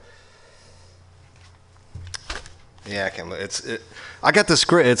that. Yeah, I can't. I got this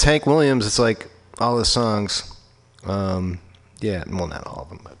great. It's Hank Williams. It's like all his songs. Yeah, well, not all of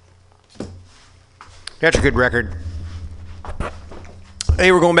them, but that's a good record.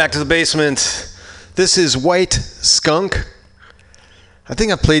 Hey, we're going back to the basement. This is White Skunk. I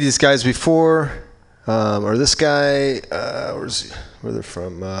think I've played these guys before, or this guy, where they're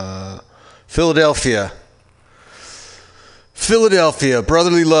from? Philadelphia,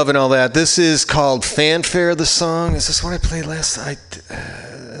 Brotherly Love and all that. This is called Fanfare, the song. Is this what I played last night?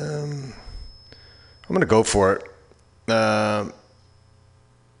 I'm going to go for it.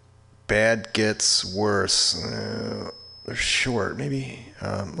 Bad Gets Worse. They're short, maybe.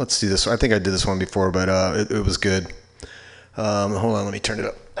 Let's do this one. I think I did this one before, but it was good. Hold on, let me turn it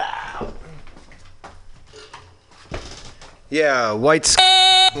up. Yeah, White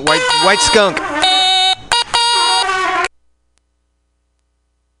Skunk.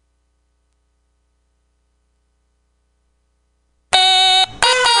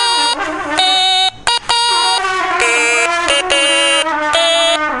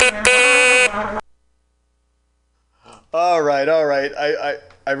 All right.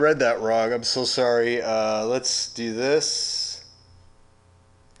 I read that wrong. I'm so sorry. Let's do this.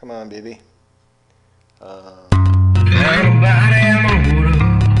 Come on, baby. Everybody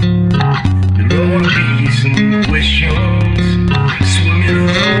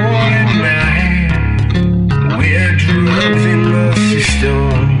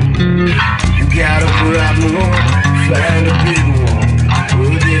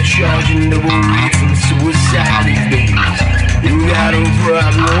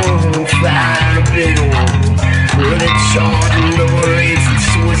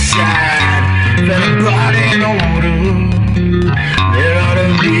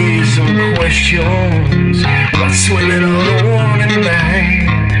questions, but swimming alone at night.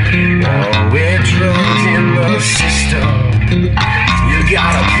 Oh, with drugs in the system, you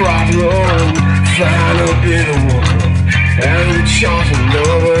got a problem, find a bigger one. And the charging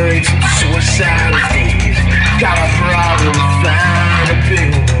number, it's suicide things. Got a problem, find a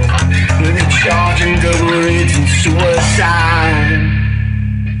bigger one. The charging number, it's suicide.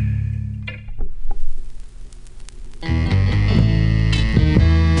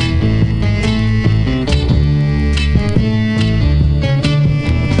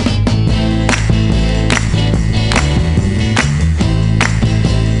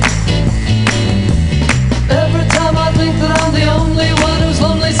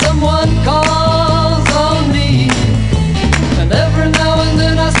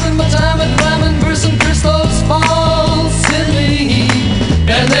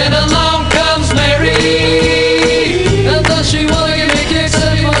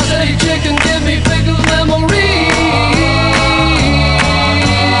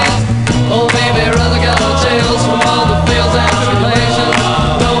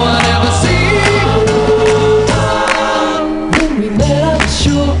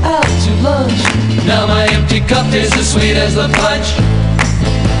 Is as sweet as the punch.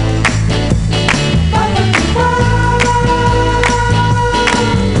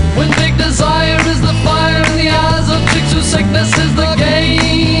 When big desire is the fire in the eyes of chicks whose sickness is the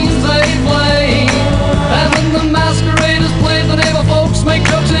games they play. And when the masquerade is played, the neighbor folks make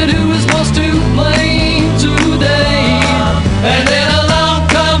jokes at who is most to blame today. And then along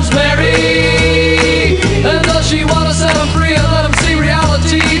comes Mary, and does she want to set him free and let him see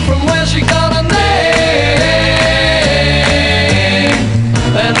reality from where she got a name?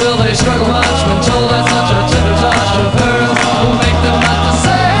 And will they struggle much when told that such a tender touch of hers will make them not the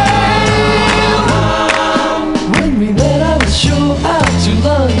same? When we met I was sure out to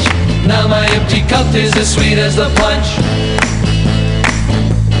lunch. Now my empty cup is as sweet as the punch.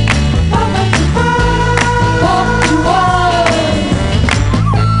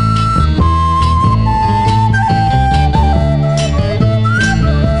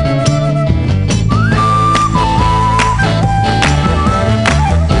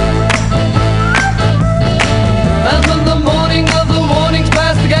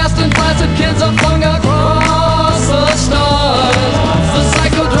 Kids are flung across the stars. The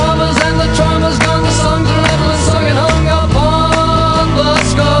psychodramas and the traumas gone. The songs are ever sung and hung upon the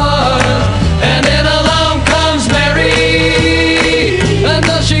scars. And then along comes Mary, and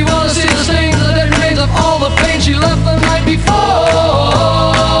does she want to see the stains, the dead remains of all the pain she left the night before?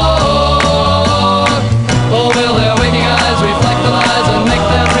 Oh, will their waking eyes reflect the lies and make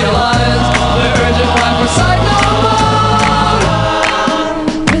them realize the urgent cry for sight no more?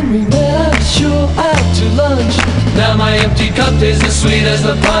 Now my empty cup is as sweet as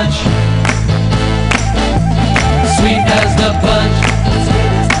the punch. Sweet as the punch.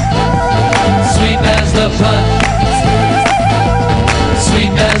 Sweet as the punch.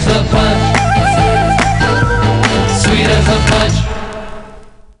 Sweet as the punch. Sweet as the punch.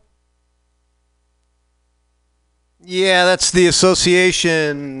 Yeah, that's the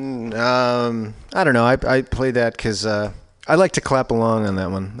Association. I don't know. I play that because I like to clap along on that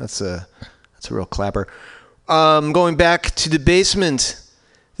one. That's a real clapper. Going back to the basement.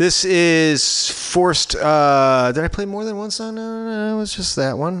 This is Forced. Did I play more than one song? No, it was just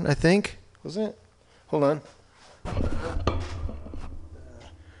that one, I think. Was it? Hold on.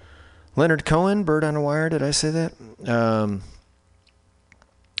 Leonard Cohen, Bird on a Wire. Did I say that?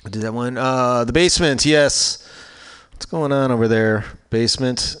 I did that one. The Basement, yes. What's going on over there?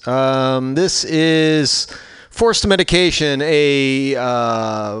 Basement. This is Forced Medication,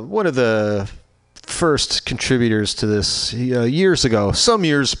 one of the first contributors to this years ago, some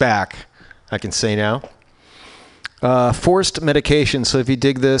years back, I can say now. Forced Medication. So if you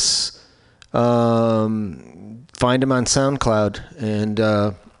dig this, find them on SoundCloud and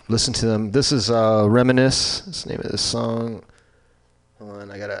listen to them. This is Reminisce. That's the name of this song. Hold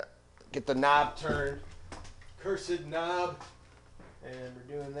on, I gotta get the knob turned. Cursed knob. And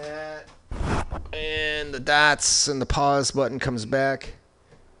we're doing that. And the dots and the pause button comes back.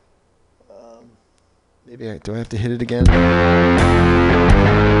 Maybe do I have to hit it again?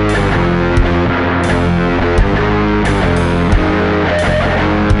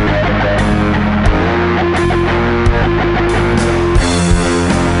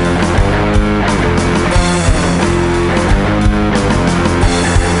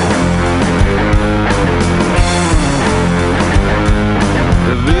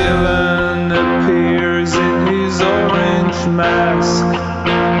 The villain appears in his orange mask.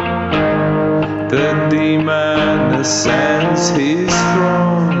 The demon ascends his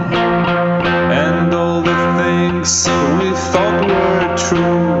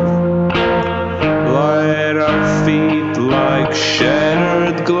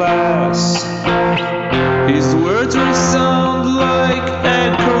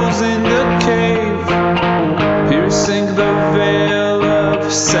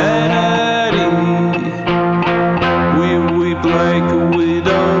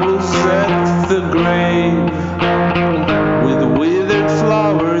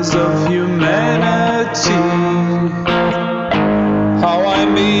How I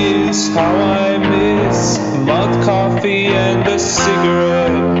miss mud coffee and a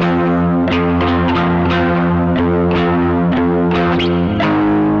cigarette.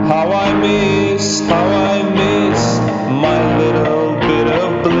 How I miss my little bit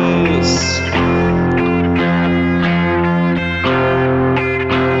of bliss.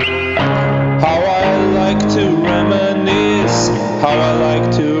 How I like to reminisce, how I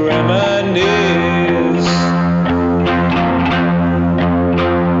like to reminisce.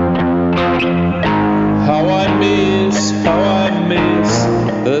 How I miss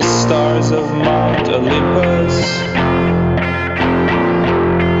the stars of Mount Olympus.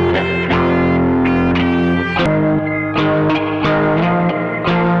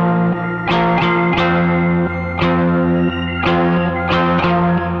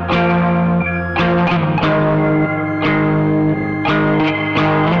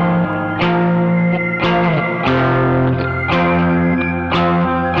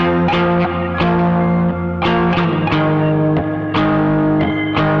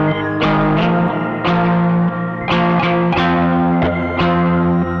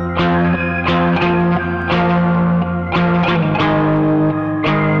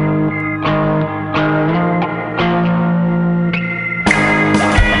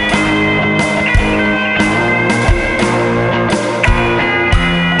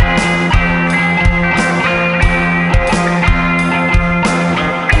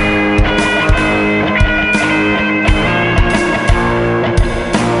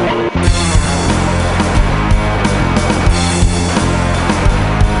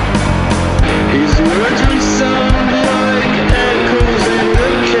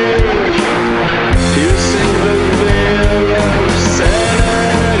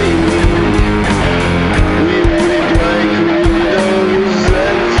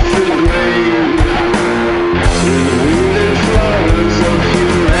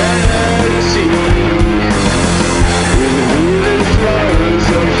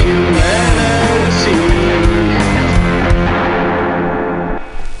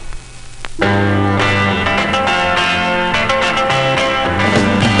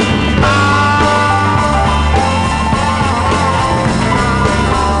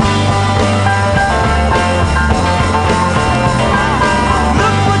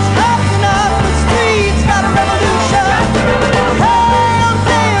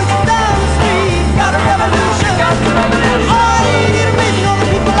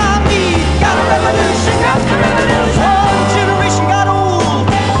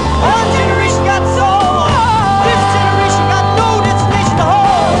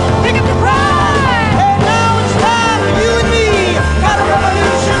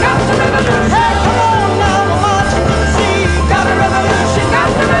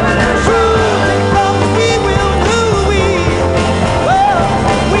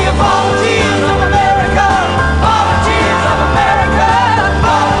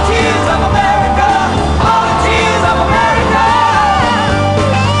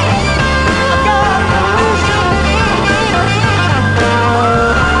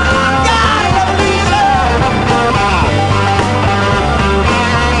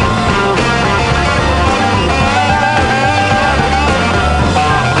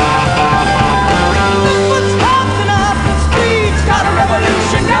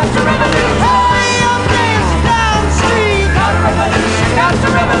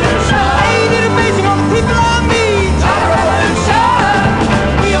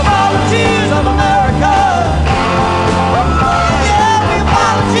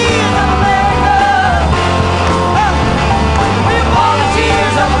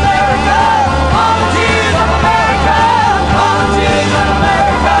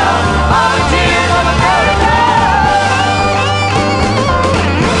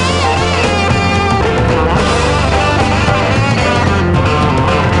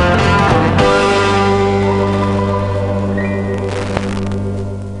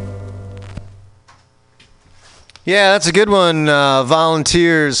 Yeah, that's a good one.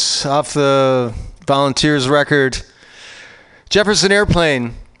 Volunteers, off the Volunteers record. Jefferson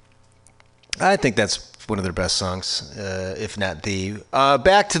Airplane. I think that's one of their best songs, if not the.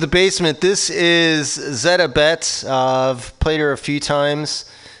 Back to the Basement. This is Zeta Bet. I've played her a few times.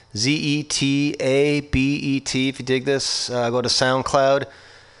 Zetabet. If you dig this, go to SoundCloud.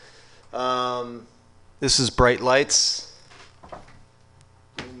 This is Bright Lights.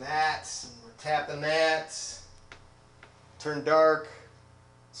 Doing that. And we're tapping that. Turned dark.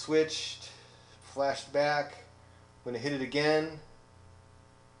 Switched. Flashed back. I'm going to hit it again.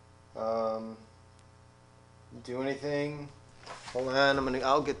 Do anything. Hold on,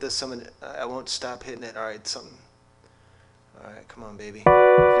 I'll get this. I won't stop hitting it. All right, something. All right, come on, baby. Here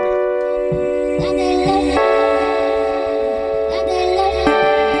we go.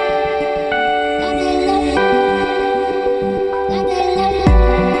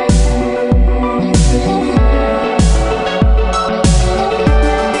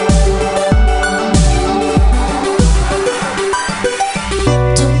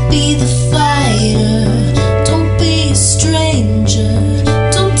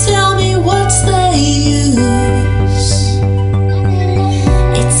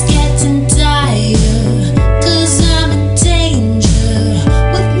 It's getting dire.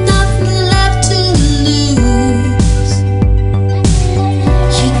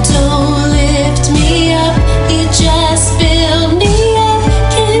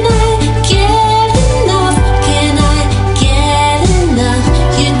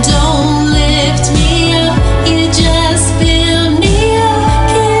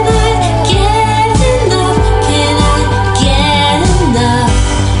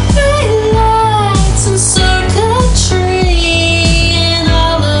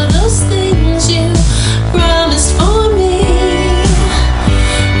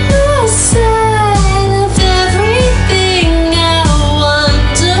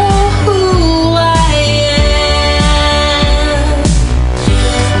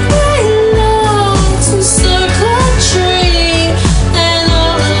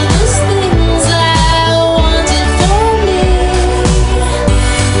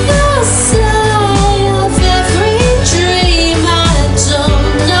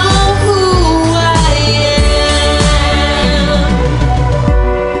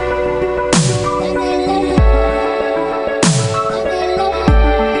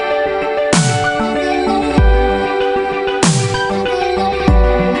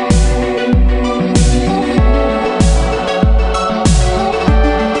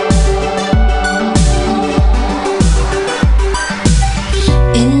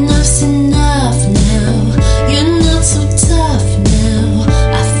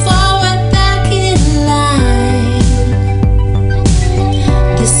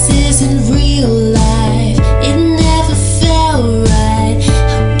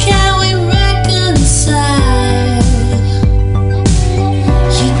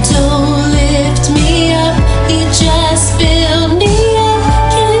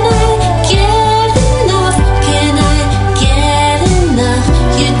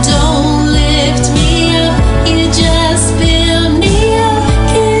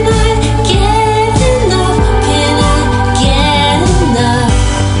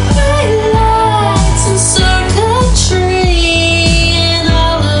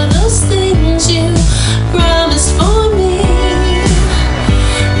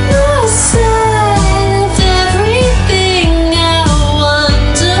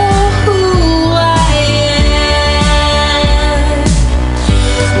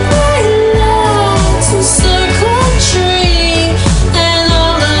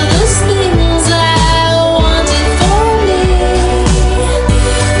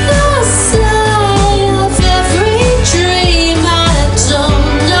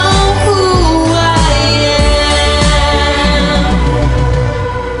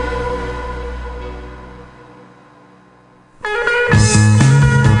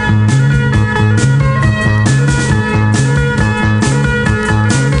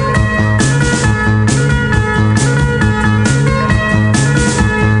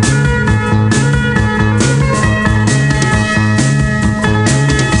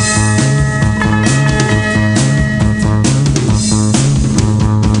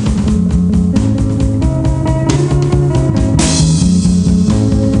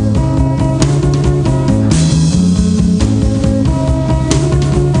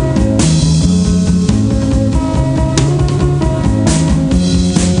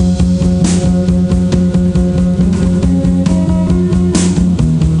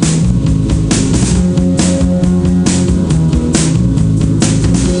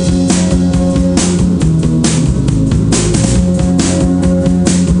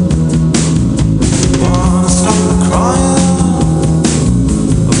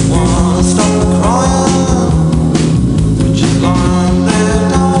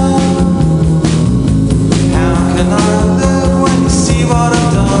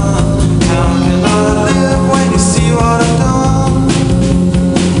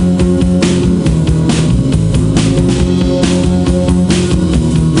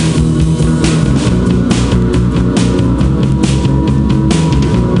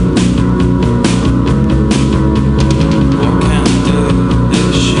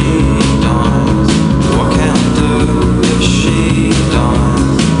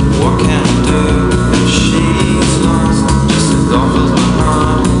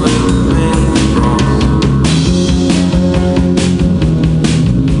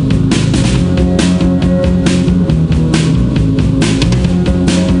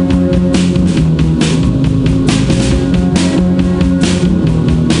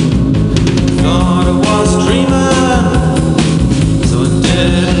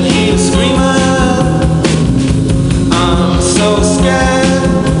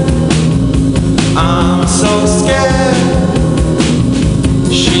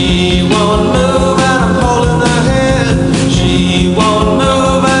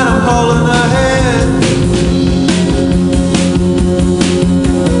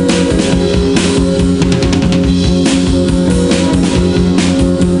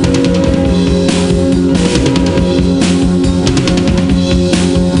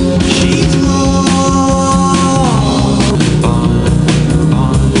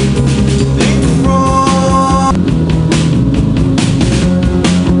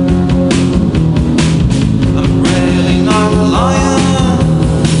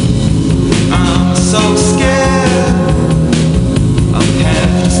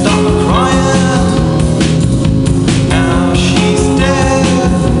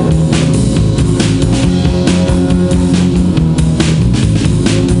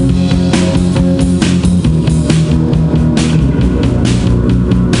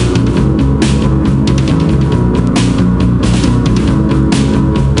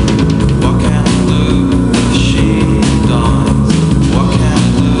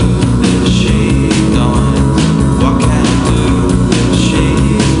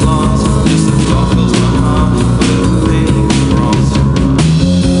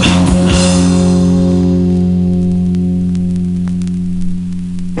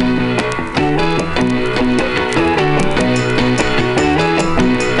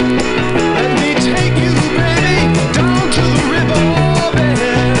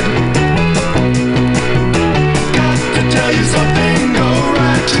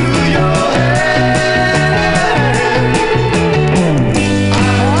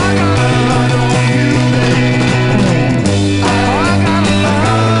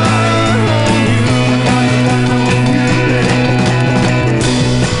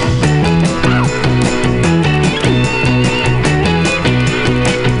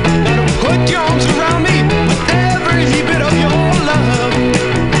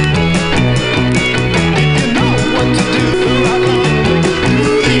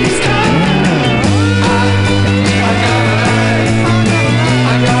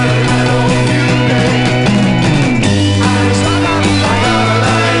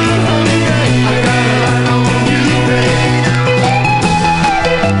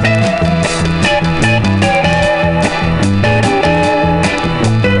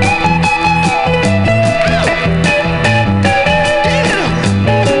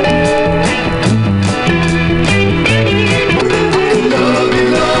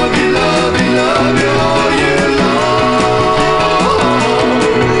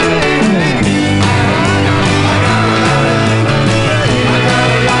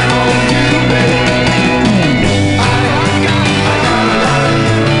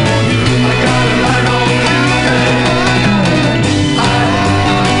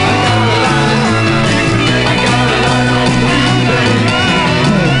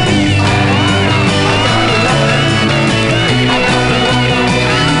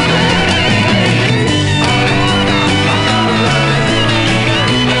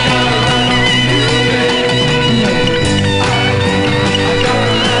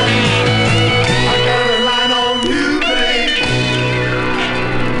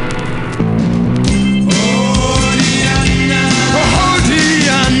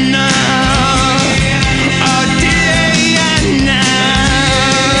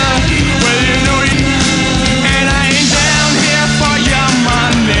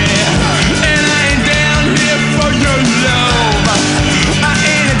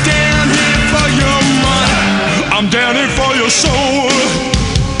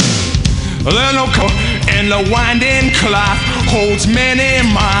 And the winding clock holds many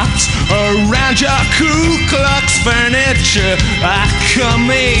marks around your Ku Klux furniture. I come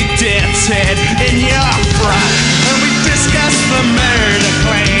a death's head in your frock. And we discuss the murder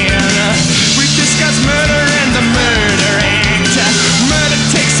plan. We discuss murder and the murder act. Murder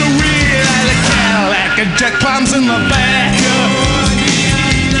takes a wheel out of Cadillac and Jack climbs in the back.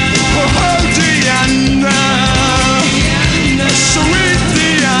 Oh, Diana, sweet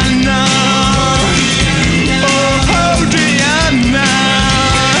Diana.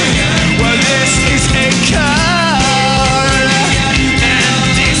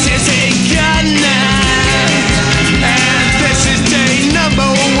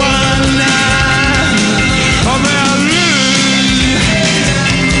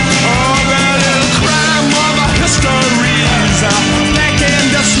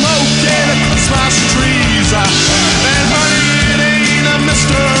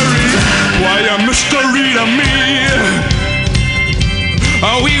 Mystery to me.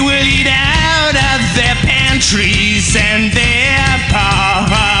 Oh, we will eat out of their pantries and their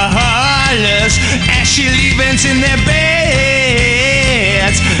parlors as she leaves in their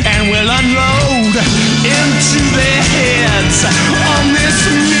beds, and we'll unload into their heads on this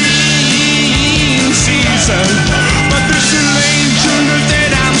mean season. But this Elaine Jr.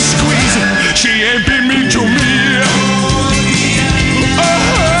 that I'm squeezing, she ain't been mean to me.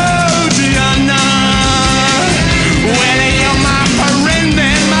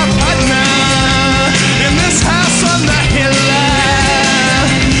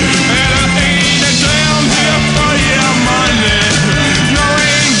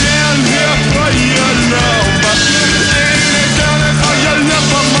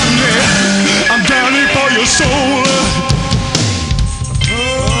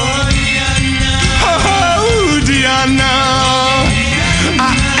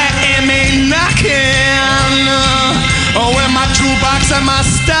 And my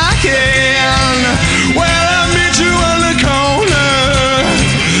stocking, well, I'll meet you on the corner.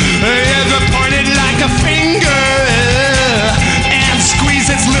 Ever pointed like a finger and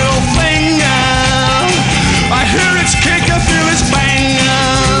squeeze its little finger. I hear its kick, I feel its bang.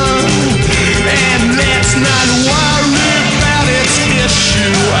 And let's not worry about its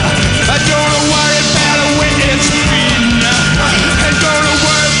issue. I don't worry about the way it's been. I don't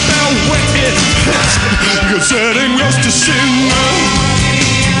worry about what it is. Cause it ain't yours to sin.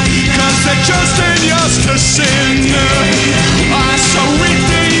 Cause it just ain't yours to sin. Oh, so we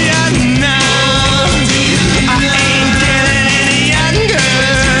Diana, I ain't getting any younger.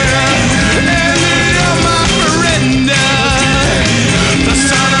 And you're my friend. The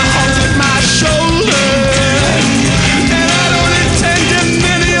sun holds at my shoulder, and I don't intend getting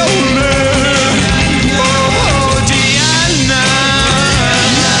any older. Oh, Diana,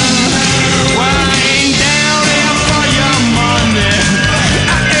 well, I ain't down here for your money.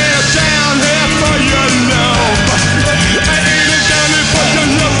 I ain't down here for your love. I ain't down here for your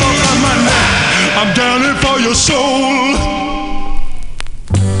love for my money. I'm down here for your soul.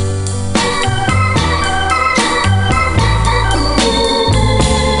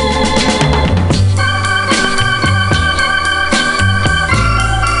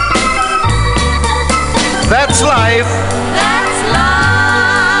 That's life. That's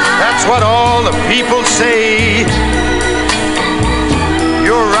life. That's what all the people say.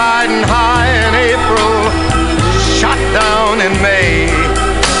 You're riding high in April, shot down in May.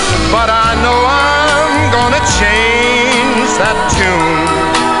 But I know I'm gonna change that tune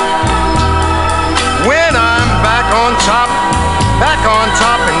when I'm back on top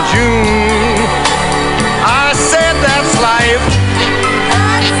in June. I said that's life.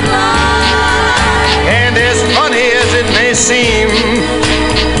 That's life. And as funny as it may seem,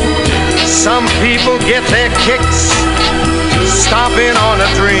 some people get their kicks stomping on a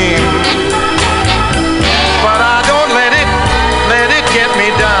dream. But I don't let it get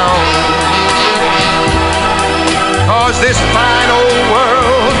me down. 'Cause this fine old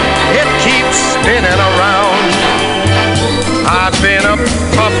world, it keeps spinning around. I've been a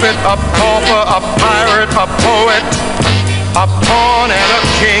puppet, a pauper, a pirate, a poet, a pawn and a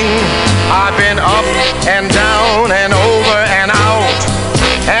king. I've been up and down and over and out.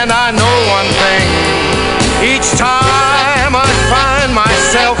 And I know one thing, each time I find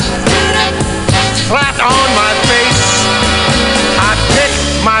myself flat on my face, I pick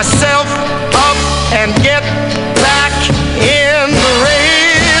myself up and get back in the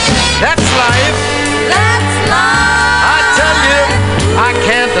race. That's life. That's life. I tell you, I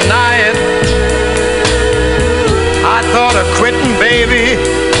can't deny it. I thought of quitting, baby,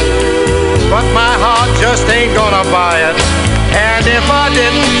 but my heart just ain't gonna buy it. And if I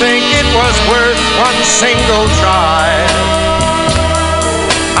didn't think it was worth one single try.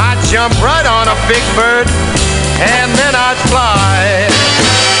 I'd jump right on a big bird and then I'd fly.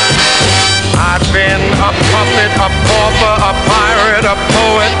 I've been a puppet, a pauper, a pirate, a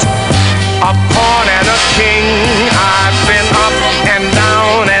poet, a pawn and a king. I've been up and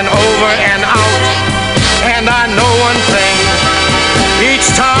down and over and out, and I know one thing. Each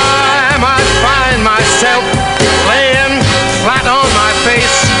time I find myself laying flat on my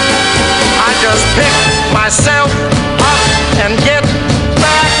face, I just pick myself up and get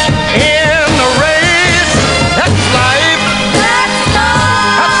back in the race. That's life.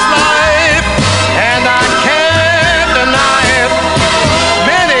 That's life. And I can't deny it.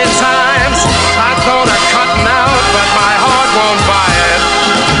 Many times I thought of cutting out, but my heart won't buy it.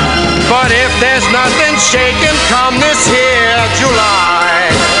 But if there's nothing shaking come this here July,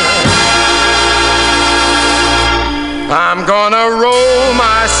 I'm gonna roll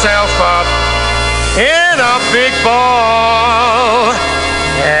myself up in a big ball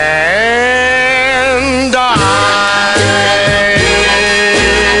and die.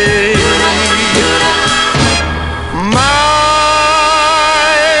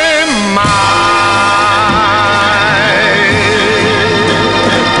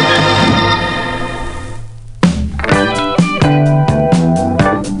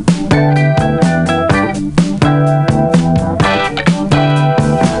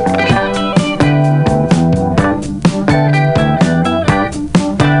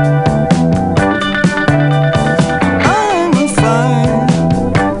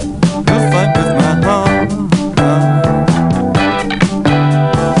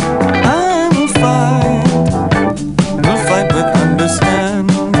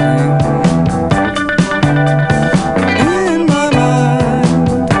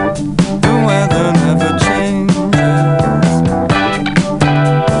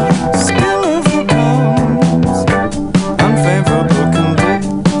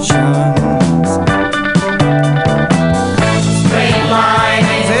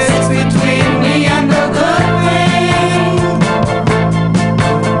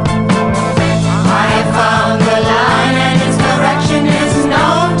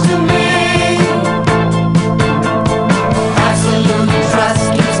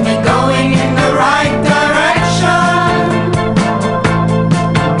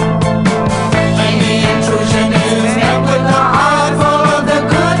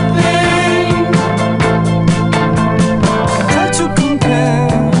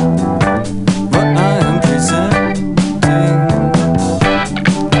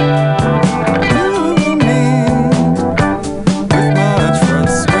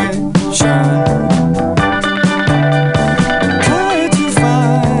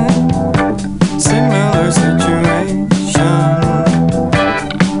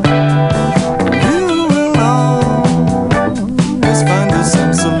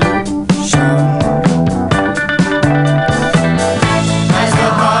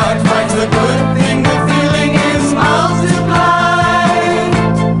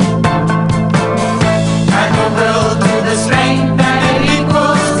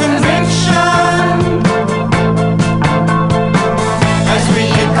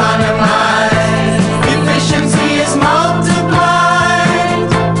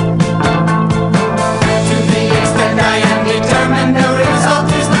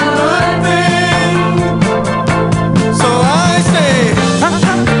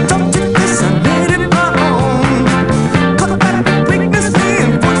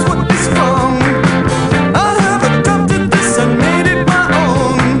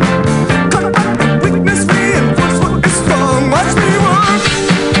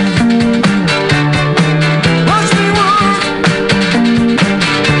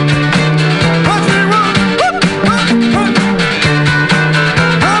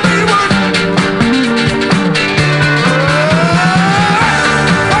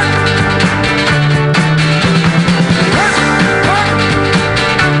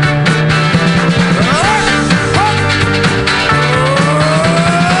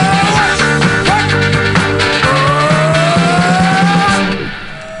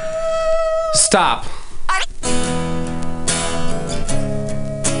 Stop.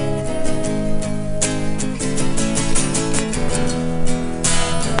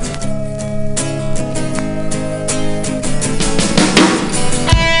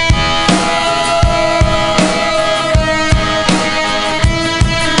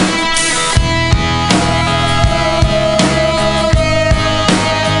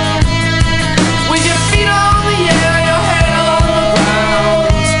 With your feet on the air, your head on the ground.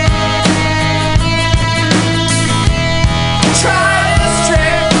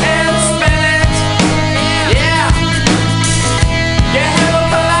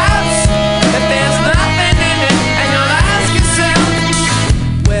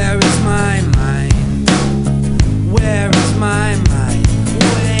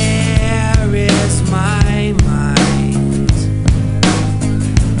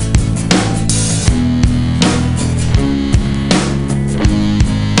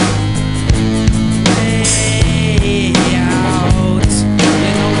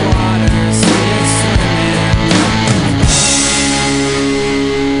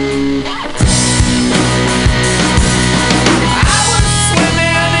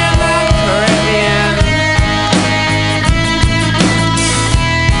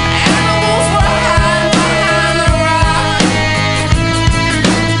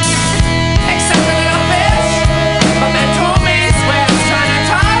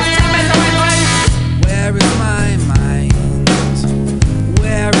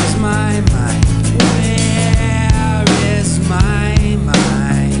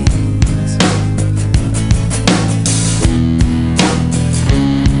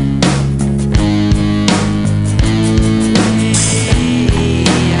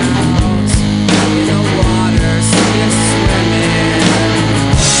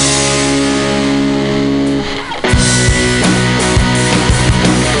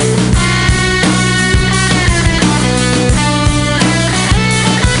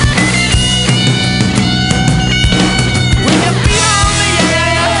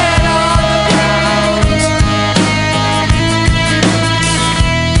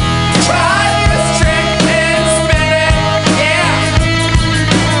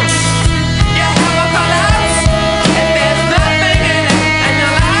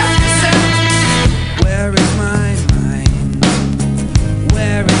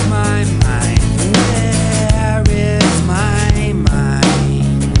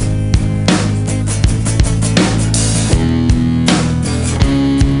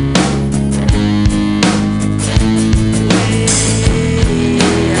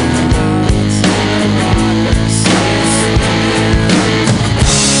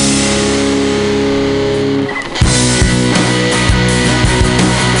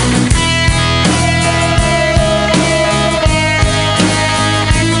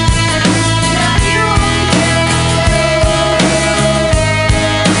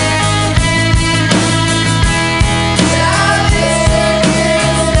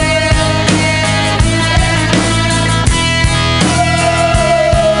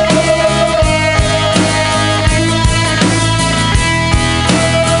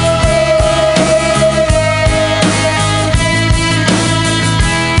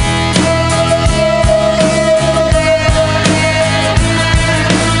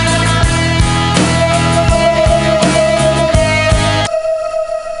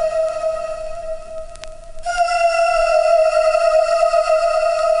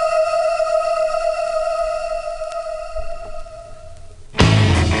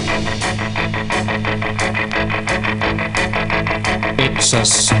 It's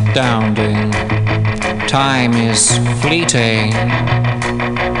astounding. Time is fleeting.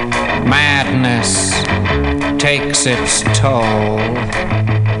 Madness takes its toll.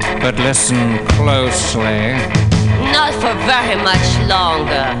 But listen closely. Not for very much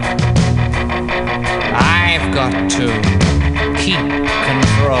longer. I've got to keep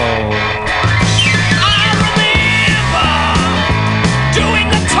control. I remember doing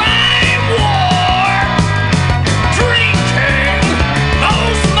the time war, drinking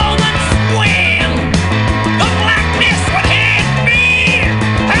those moments when the blackness would hit me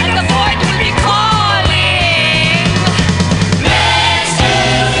and the void would be calling. Let's do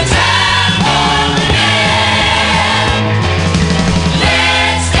the time war again.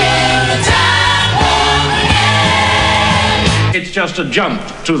 Let's do the time war again. It's just a jump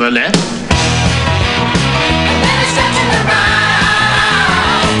to the left.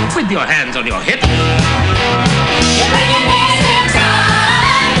 With your hands on your hips.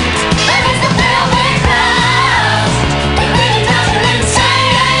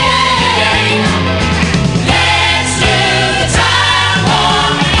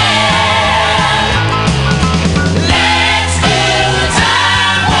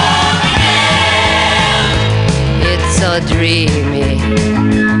 It's so dreamy.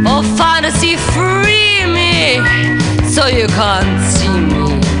 Oh, fantasy, free me. So you can't see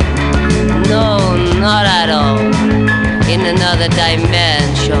me. No, not at all. In another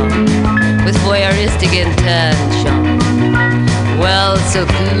dimension, with voyeuristic intention. Well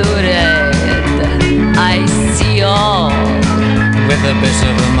secluded, I see all. With a bit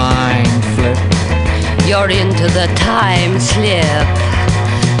of a mind flip. You're into the time slip.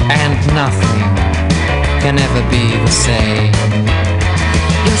 And nothing can ever be the same.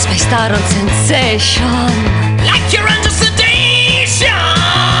 You're spaced out on sensation. Like you're under sedation.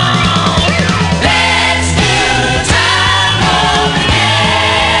 Let's do the time war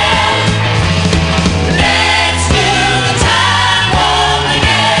again. Let's do the time war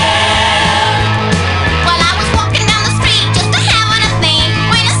again. Well, I was walking down the street just to having a thing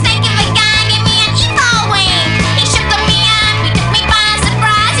when a snake of a guy gave me an evil wing. He shook me up, he took me by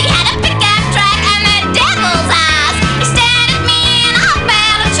surprise. He had a pickup truck and the devil's eyes. He stared at me and I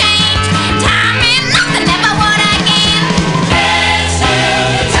felt a change. Time meant nothing, never would again. Let's do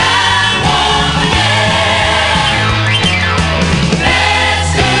the time war again. Let's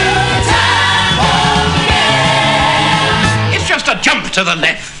do the time war again. It's just a jump to the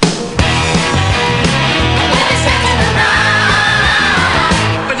left.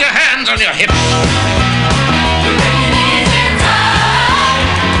 With your hands on your hips.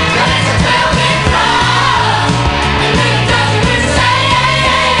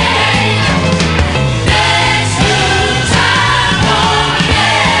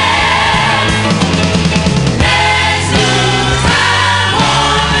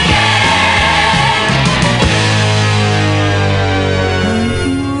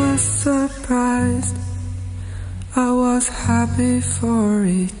 Surprised, I was happy for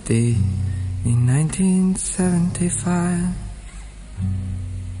a day in 1975,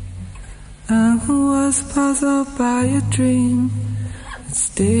 and was puzzled by a dream that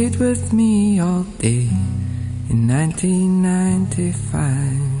stayed with me all day in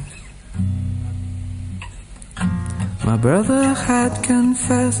 1995. My brother had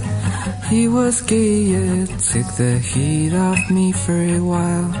confessed he was gay, it took the heat off me for a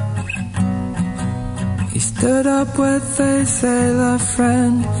while. He stood up with a sailor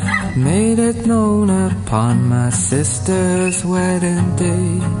friend, made it known upon my sister's wedding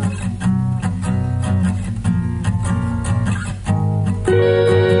day.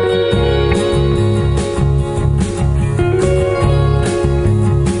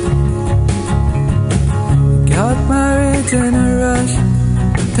 Got married in a rush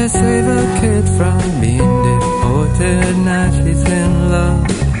to save a kid from being deported, now she's in love.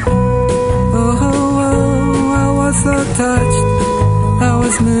 Oh, I was so touched, I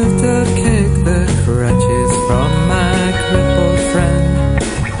was moved to kick the crutches from my crippled friend.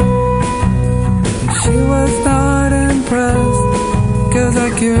 And she was not impressed, 'cause I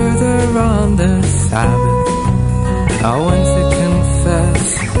cured her on the Sabbath. I went to confess.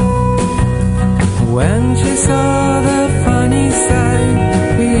 When she saw the funny side,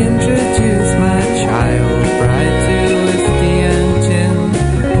 we introduced my child bride to whiskey and gin.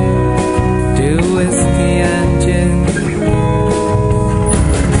 To whiskey and gin.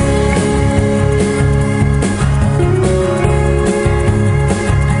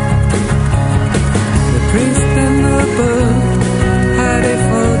 The priest in the book had a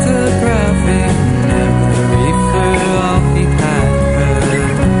photographic memory for all he had.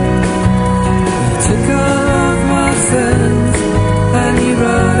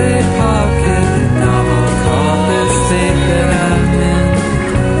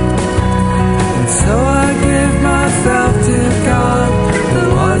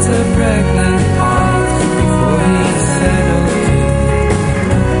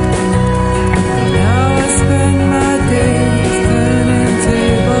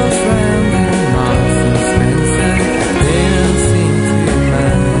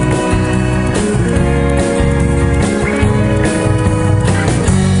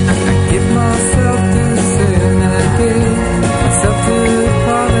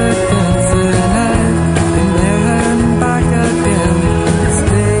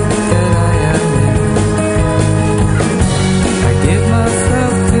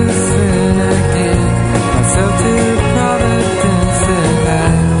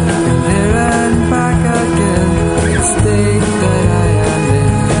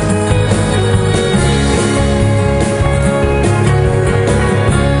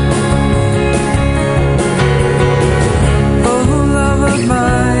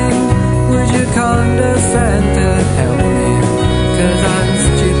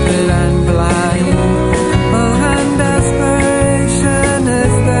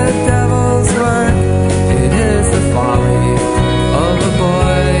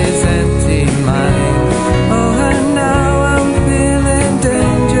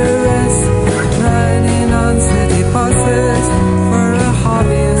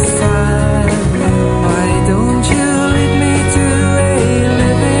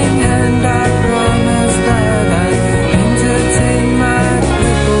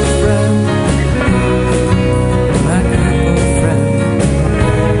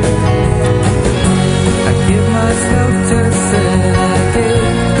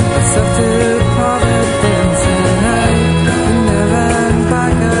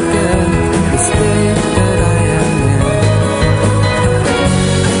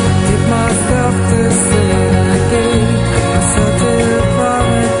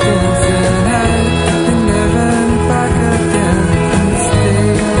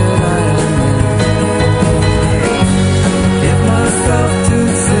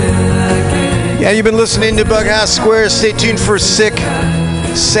 And you've been listening to BughouseSquare. Stay tuned for Sick,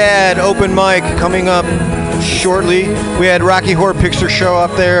 Sad open mic coming up shortly. We had Rocky Horror Picture Show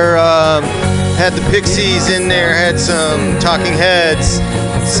up there. Had the Pixies in there. Had some Talking Heads,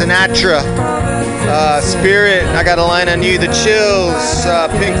 Sinatra, Spirit. I Got a Line on You, The Chills,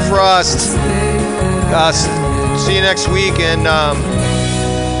 Pink Frost. See you next week. And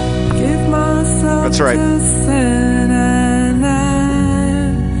that's right.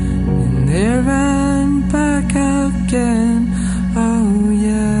 And there and back again. Oh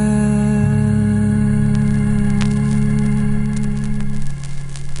yeah.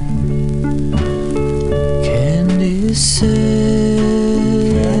 Candy says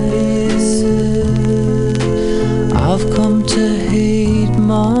I've come to hate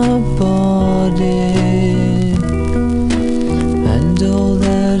my body and all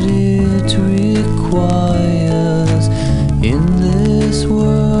that it requires in this world.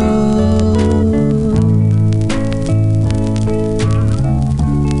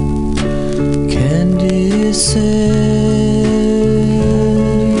 Candy says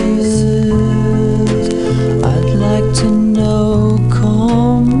I'd like to know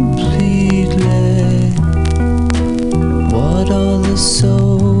completely what others so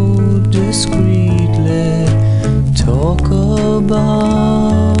discreetly talk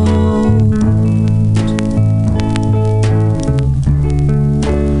about.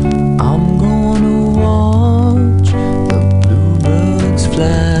 I'm gonna watch the bluebirds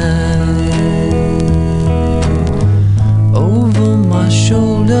fly over my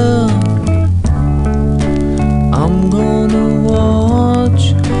shoulder. I'm gonna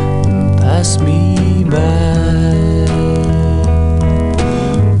watch them pass me by.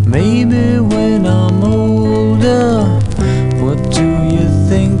 Maybe when I'm older, what do you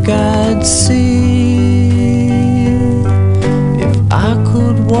think I'd see if I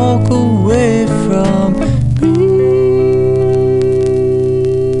could walk away from me?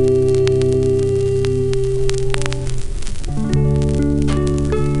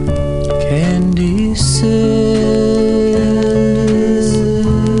 Candy says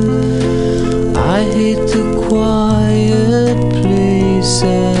I hate the quiet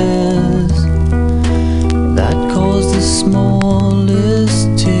places that cause the smallest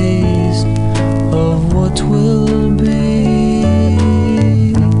taste of what will be.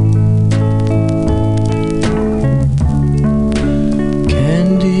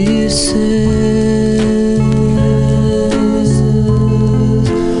 Candy says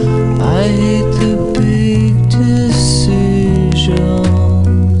I hate the big decisions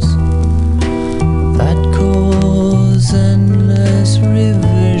that cause endless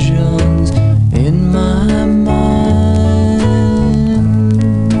revisions in my mind.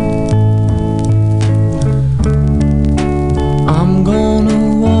 I'm gonna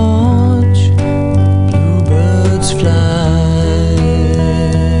watch bluebirds fly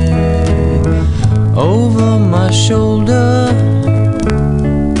over my shoulder.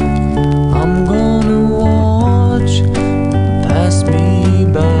 I'm gonna watch them pass me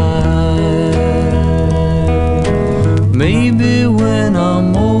by. Maybe when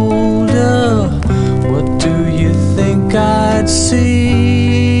I'm older, what do you think I'd see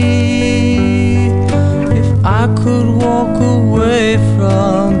if I could walk away from